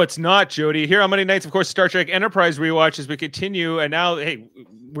 No, it's not, Jody. Here on Monday nights, of course, Star Trek Enterprise rewatch as we continue. And now, hey,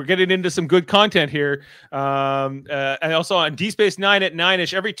 we're getting into some good content here. And also on D Space 9 at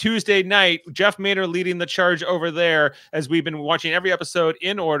 9-ish every Tuesday night, Jeff Maynard leading the charge over there as we've been watching every episode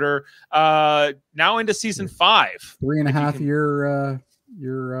in order. Now into season 5. 3.5 year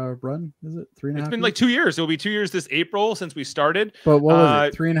run, is it? 3.5 It's been like 2 years. It'll be 2 years this April since we started. But what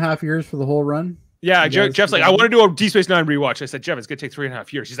was it? 3.5 years for the whole run? Yeah, Jeff's like, I want to do a D Space 9 rewatch. I said, Jeff, it's going to take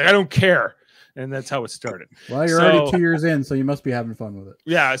 3.5 years. He's like, I don't care. And that's how it started. Well, you're already 2 years in, so you must be having fun with it.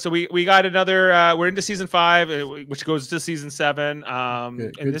 Yeah, so we got another, we're into season 5, which goes to season 7.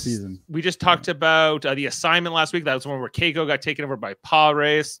 Good season. We just talked about the assignment last week. That was one where Keiko got taken over by Paul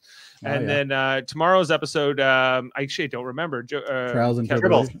Race. And then tomorrow's episode, I actually don't remember. Trials and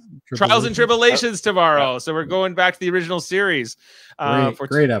Tribulations tomorrow. Yeah. So we're going back to the original series.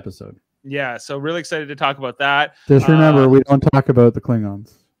 Great episode. Yeah, so really excited to talk about that. Just remember, we don't talk about the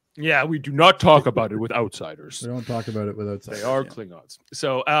Klingons. Yeah, we do not talk about it with outsiders. We don't talk about it with outsiders. They are Klingons.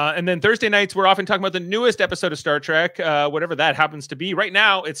 So, and then Thursday nights, we're often talking about the newest episode of Star Trek, whatever that happens to be. Right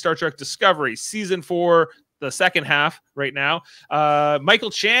now, it's Star Trek Discovery, season 4, the second half right now. Michael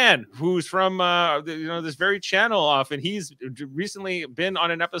Chan, who's from this very channel often, he's recently been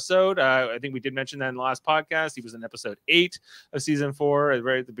on an episode. I think we did mention that in the last podcast. He was in episode 8 of season 4,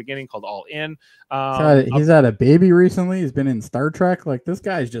 right at the beginning, called All In. He's had a baby recently. He's been in Star Trek. Like, this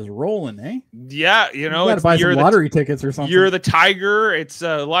guy's just rolling, eh? Yeah, you got to buy some lottery tickets or something. You're the Tiger. It's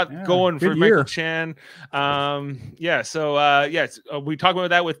a lot going for Michael Chan. We talk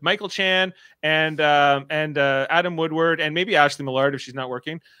about that with Michael Chan and Adam Woodward, and maybe Ashley Millard if she's not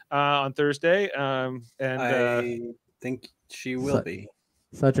working on Thursday. I think she will be.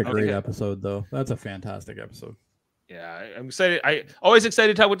 Such a great episode, though. That's a fantastic episode. Yeah, I'm excited. I always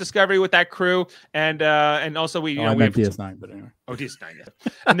excited to talk with Discovery with that crew, and also we meant DS9, but anyway. Oh, DS9, yeah.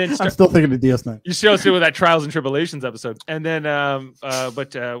 And then I'm still thinking of DS9. You still with that Trials and Tribulations episode, and then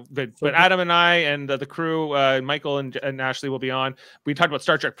but Adam and I and the crew, Michael and Ashley will be on. We talked about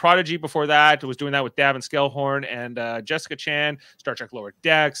Star Trek Prodigy before that. I was doing that with Davin Skellhorn and Jessica Chan, Star Trek Lower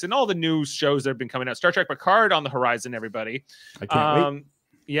Decks, and all the new shows that have been coming out. Star Trek Picard on the horizon, everybody. I can't wait.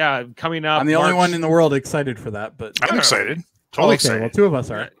 Yeah, coming up. I'm the only one in the world excited for that, but I'm excited. Totally okay, well, two of us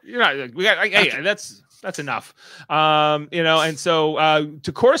are. You're not. We got. Hey, that's enough. And so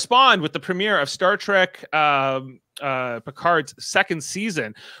to correspond with the premiere of Star Trek Picard's second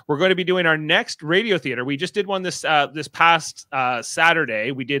season, we're going to be doing our next radio theater. We just did one this past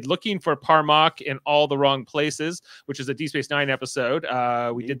Saturday. We did Looking for Parmok in All the Wrong Places, which is a Deep Space Nine episode.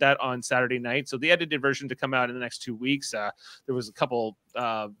 We did that on Saturday night. So the edited version to come out in the next 2 weeks. There was a couple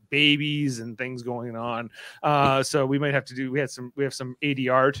babies and things going on. So we might have to do, we have some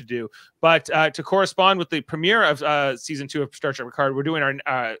ADR to do, but to correspond with the premiere of season 2 of Star Trek Picard, we're doing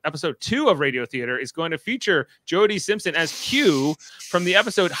our episode 2 of Radio Theater is going to feature Jody Simpson as Q from the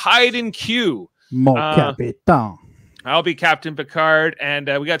episode Hide and Q. Mon Capitan. I'll be Captain Picard, and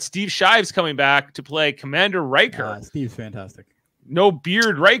we got Steve Shives coming back to play Commander Riker. Steve's fantastic. No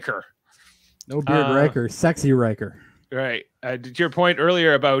beard Riker. No beard Riker. Sexy Riker. Right. To your point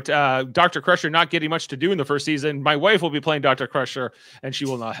earlier about Dr. Crusher not getting much to do in the first season, my wife will be playing Dr. Crusher, and she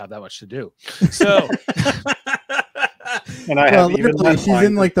will not have that much to do. So, and I literally, she's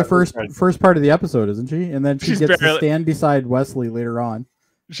in like the first part of the episode, isn't she? And then she gets to stand beside Wesley later on.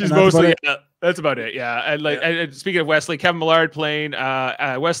 She's mostly that's about it. Yeah. And like, and speaking of Wesley, Kevin Millard playing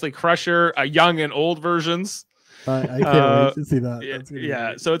Wesley Crusher, young and old versions. I can't wait to see that.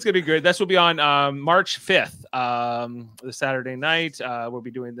 Yeah, so it's gonna be good. This will be on March 5th, the Saturday night. We'll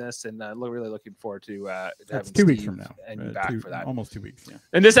be doing this, and really looking forward to that's 2 weeks from now. And back for that, almost 2 weeks. Yeah.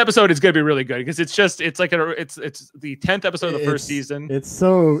 And this episode is gonna be really good because it's like it's the 10th episode of the first season. It's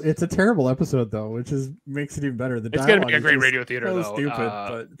a terrible episode though, which makes it even better. It's gonna be a great radio theater so though. Stupid,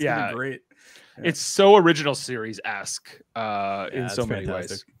 but it's gonna be great. Yeah. It's so original series-esque in so many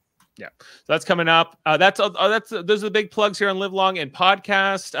ways. Yeah, so that's coming up. Those are the big plugs here on Live Long and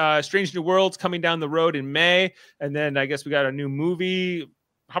Podcast. Strange New Worlds coming down the road in May, and then I guess we got a new movie.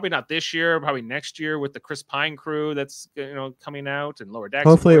 Probably not this year, probably next year with the Chris Pine crew. That's coming out, and Lower Decks.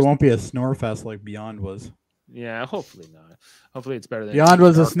 Hopefully, it won't be a snore fest like Beyond was. Yeah, hopefully not. Hopefully, it's better than Beyond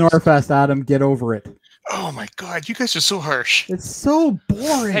was a snore fest. Adam, get over it. Oh my God, you guys are so harsh. It's so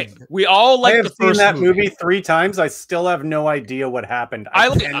boring. Hey, we all like I have the first seen that movie 3 times. I still have no idea what happened. I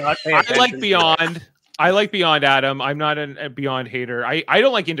like Beyond. I like Beyond, Adam. I'm not a Beyond hater. I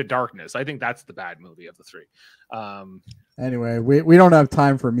don't like Into Darkness. I think that's the bad movie of the 3. Anyway, we don't have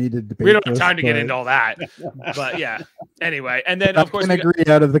time for me to debate. We don't have time to get into all that. But yeah. Anyway, and then of course I agree.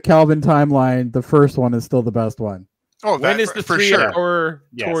 Out of the Calvin timeline, the first one is still the best one. Oh, when is the 3-hour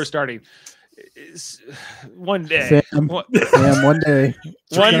tour starting? One day. Sam, one day.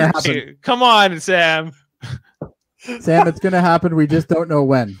 One day. Come on, Sam. Sam, it's going to happen. We just don't know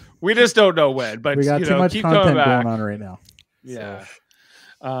when. We just don't know when. But we got too much content going on right now. Yeah.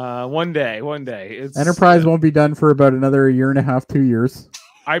 So. One day. Enterprise won't be done for about another 1.5 to 2 years.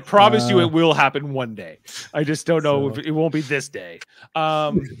 I promise you it will happen one day. I just don't know if it won't be this day.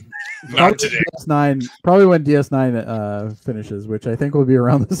 Not today. Probably when DS9 finishes, which I think will be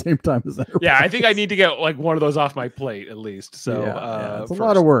around the same time as Enterprise. Yeah, I think I need to get like one of those off my plate at least. So it's a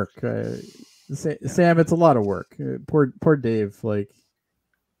lot of work. Sam, it's a lot of work. Poor Dave. Like,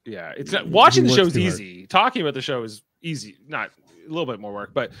 yeah, it's not watching the show is easy. Talking about the show is easy. Not a little bit more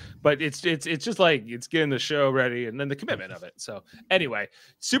work, but it's just like it's getting the show ready and then the commitment of it. So anyway,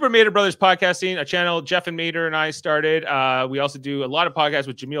 Super Mater Brothers Podcasting, a channel Jeff and Mater and I started. We also do a lot of podcasts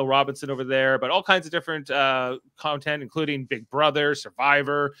with Jaemeel Robinson over there, but all kinds of different content, including Big Brother,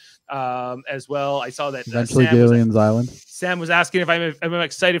 Survivor, as well. I saw that eventually Gillian's Island. Sam was asking if I'm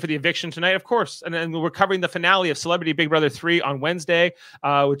excited for the eviction tonight. Of course. And then we're covering the finale of Celebrity Big Brother 3 on Wednesday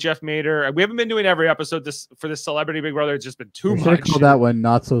with Jeff Mater. We haven't been doing every episode for this Celebrity Big Brother. It's just been too much. Call that one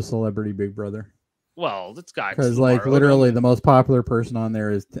Not So Celebrity Big Brother. Well, it's got because like literally the most popular person on there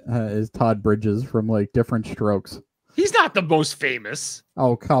is Todd Bridges from like Different Strokes. He's not the most famous.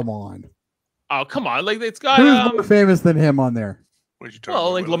 Oh, come on. Oh, come on. Like it's got who's more famous than him on there? What did you talk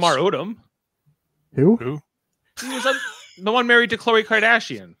about? Like Lamar Odom. Who? He was the one married to Khloe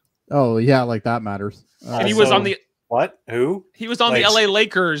Kardashian. Oh yeah, like that matters. And he was on the what? Who? He was on the LA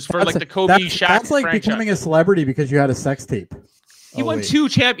Lakers for like the Kobe Shaq. That's like franchise. Becoming a celebrity because you had a sex tape. He won two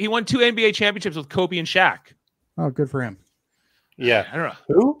NBA championships with Kobe and Shaq. Oh, good for him. Yeah. I don't know.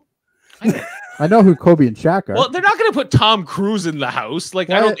 Who? I know who Kobe and Shaq are. Well, they're not going to put Tom Cruise in the house. Like,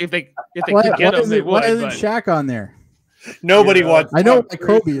 I don't. If they could get him, they would. Why isn't Shaq on there? Nobody wants. I know why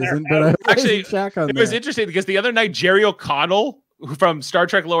Kobe isn't, but actually, Shaq on it was interesting because the other night Jerry O'Connell from Star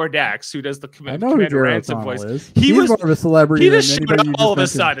Trek Lower Decks, who does the Commander Ransom voice, he was more of a celebrity. He just showed up all of a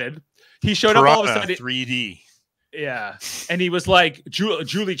sudden. He showed up all of a sudden. 3D. Yeah, and he was like,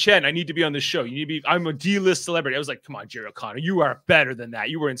 Julie Chen, I need to be on this show. You need to be. I'm a D-list celebrity. I was like, come on, Jerry O'Connor, you are better than that.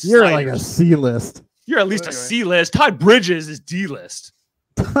 You were in. You're like a C-list. You're at least a C-list. Todd Bridges is D-list.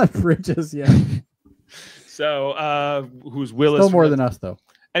 Todd Bridges, yeah. So, who's Willis? Still more than us, though.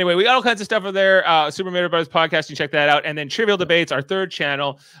 Anyway, we got all kinds of stuff over there. Super Mario Brothers podcast, you can check that out. And then Trivial Debates, our third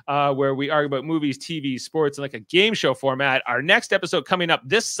channel, where we argue about movies, TV, sports, and like a game show format. Our next episode coming up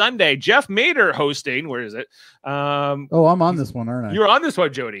this Sunday. Jeff Mader hosting. Where is it? I'm on this one, aren't I? You're on this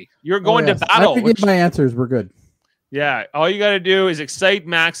one, Jody. You're going to battle. I have to get my answers. We're good. Yeah, all you got to do is excite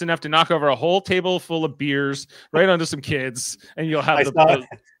Max enough to knock over a whole table full of beers right onto some kids, and you'll have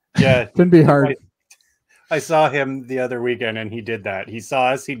yeah, shouldn't be hard. I saw him the other weekend, and he did that. He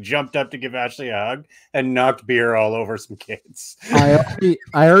saw us. He jumped up to give Ashley a hug and knocked beer all over some kids. I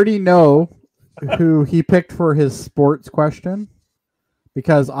already know who he picked for his sports question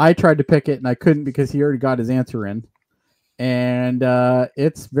because I tried to pick it and I couldn't because he already got his answer in, and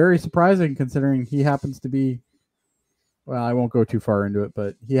it's very surprising considering he happens to be. Well, I won't go too far into it,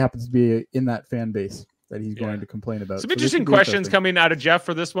 but he happens to be in that fan base that he's going to complain about. Some interesting questions coming out of Jeff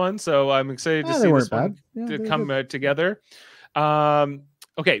for this one, so I'm excited to see this one to come together.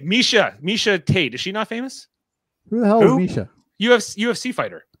 Okay, Misha Tate. Is she not famous? Who the hell is Misha? UFC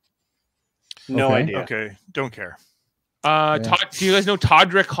fighter. No idea. Okay, don't care. Todd, do you guys know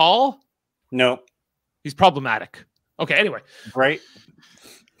Todrick Hall? No. He's problematic. Okay, anyway. Great.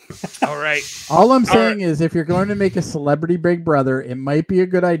 All right. All I'm saying is if you're going to make a celebrity Big Brother, it might be a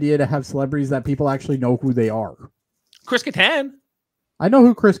good idea to have celebrities that people actually know who they are. Chris Kattan. I know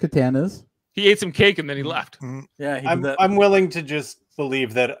who Chris Kattan is. He ate some cake and then he left. Yeah, I'm willing to just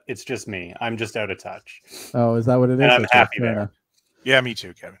believe that it's just me. I'm just out of touch. Oh, is that what it is? And I'm happy there. Yeah, me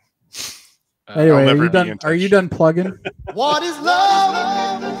too, Kevin. Anyway, are you done plugging? What is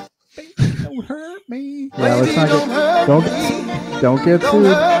love? Don't hurt me. Yeah, let's not don't get sued.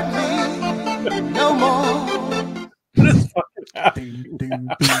 No more.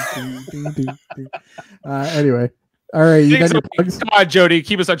 Anyway, all right. You done your plugs? Come on, Jody,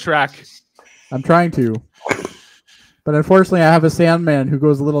 keep us on track. I'm trying to, but unfortunately, I have a Sandman who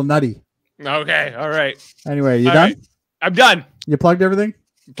goes a little nutty. Okay, all right. Anyway, you done? Right. I'm done. You plugged everything?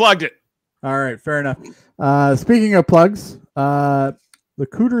 Plugged it. All right, fair enough. Speaking of plugs, the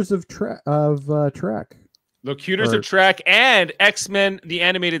Cooters of Trek. Locutors of Trek and X-Men, the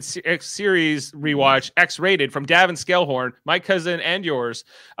animated series rewatch, X-rated from Davin Scalehorn, my cousin and yours.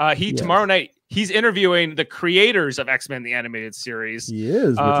 Tomorrow night, he's interviewing the creators of X-Men, the animated series. He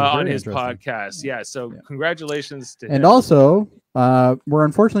is, on his podcast. Yeah, so congratulations to him. And also, we're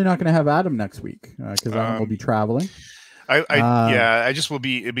unfortunately not going to have Adam next week because Adam will be traveling. I just will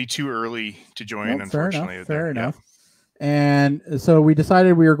be. It'd be too early to join. Well, unfortunately, fair enough. And so we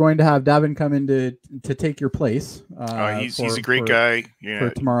decided we were going to have Davin come in to take your place. He's a great guy. Yeah, for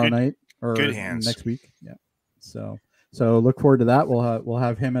tomorrow night or good hands next week. Yeah. So look forward to that. We'll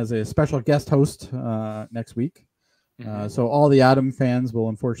have him as a special guest host next week. So all the Adam fans will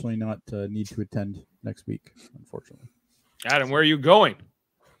unfortunately not need to attend next week. Unfortunately. Adam, where are you going?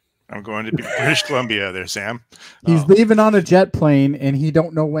 I'm going to British Columbia there, Sam. He's leaving on a jet plane, and he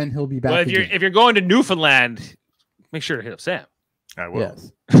don't know when he'll be back. Well, if you're going to Newfoundland, make sure to hit up Sam. I will.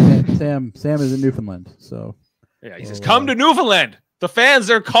 Yes. Sam is in Newfoundland, so yeah, he says, "Come to Newfoundland. The fans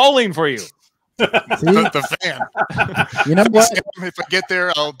are calling for you." See? the fan. You know what? Sam, if I get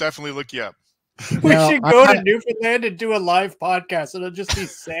there, I'll definitely look you up. We should go to Newfoundland and do a live podcast. It'll just be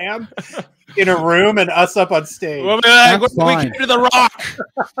Sam in a room and us up on stage. We'll be like, we came to the Rock.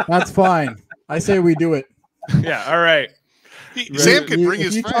 That's fine. I say we do it. Yeah. All right. Sam can bring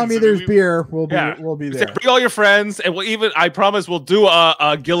his friends. If you tell me there's beer, we'll be there. Bring all your friends, and I promise we'll do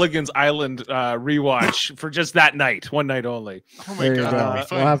a Gilligan's Island rewatch for just that night, one night only. Oh my God.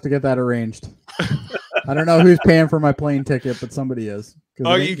 We'll have to get that arranged. I don't know who's paying for my plane ticket, but somebody is.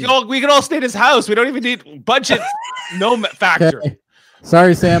 We can all stay at his house. We don't even need budget. No factor. Okay.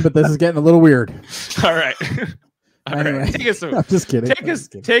 Sorry, Sam, but this is getting a little weird. All right. Anyway, take us away. I'm just kidding.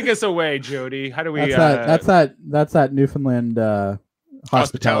 Take us away, Jody. How do we? That's that Newfoundland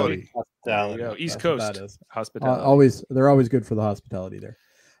hospitality. East Coast hospitality. They're always good for the hospitality there.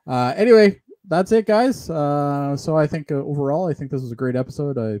 Anyway, that's it, guys. So I think overall, I think this was a great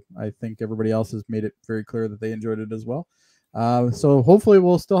episode. I think everybody else has made it very clear that they enjoyed it as well. So hopefully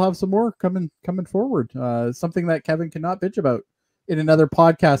we'll still have some more coming forward. Something that Kevin cannot bitch about in another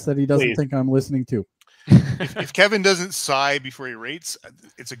podcast that he doesn't think I'm listening to. If Kevin doesn't sigh before he rates,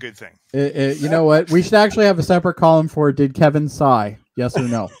 it's a good thing. You know what? We should actually have a separate column for did Kevin sigh? Yes or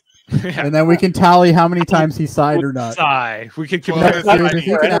no? And then we can tally how many times he sighed or not. Sigh. We could too. I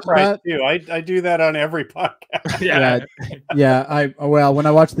do that on every podcast. Yeah. When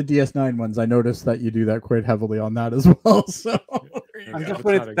I watch the DS9 ones, I noticed that you do that quite heavily on that as well. So just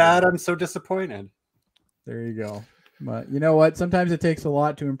when it's bad, I'm so disappointed. There you go. But you know what? Sometimes it takes a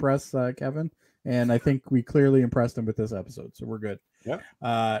lot to impress Kevin, and I think we clearly impressed him with this episode, so we're good.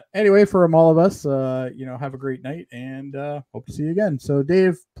 Yeah. Anyway, from all of us, have a great night, and hope to see you again. So,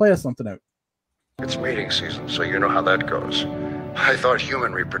 Dave, play us something out. It's mating season, so you know how that goes. I thought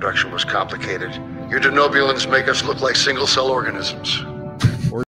human reproduction was complicated. Your denobulins make us look like single-cell organisms.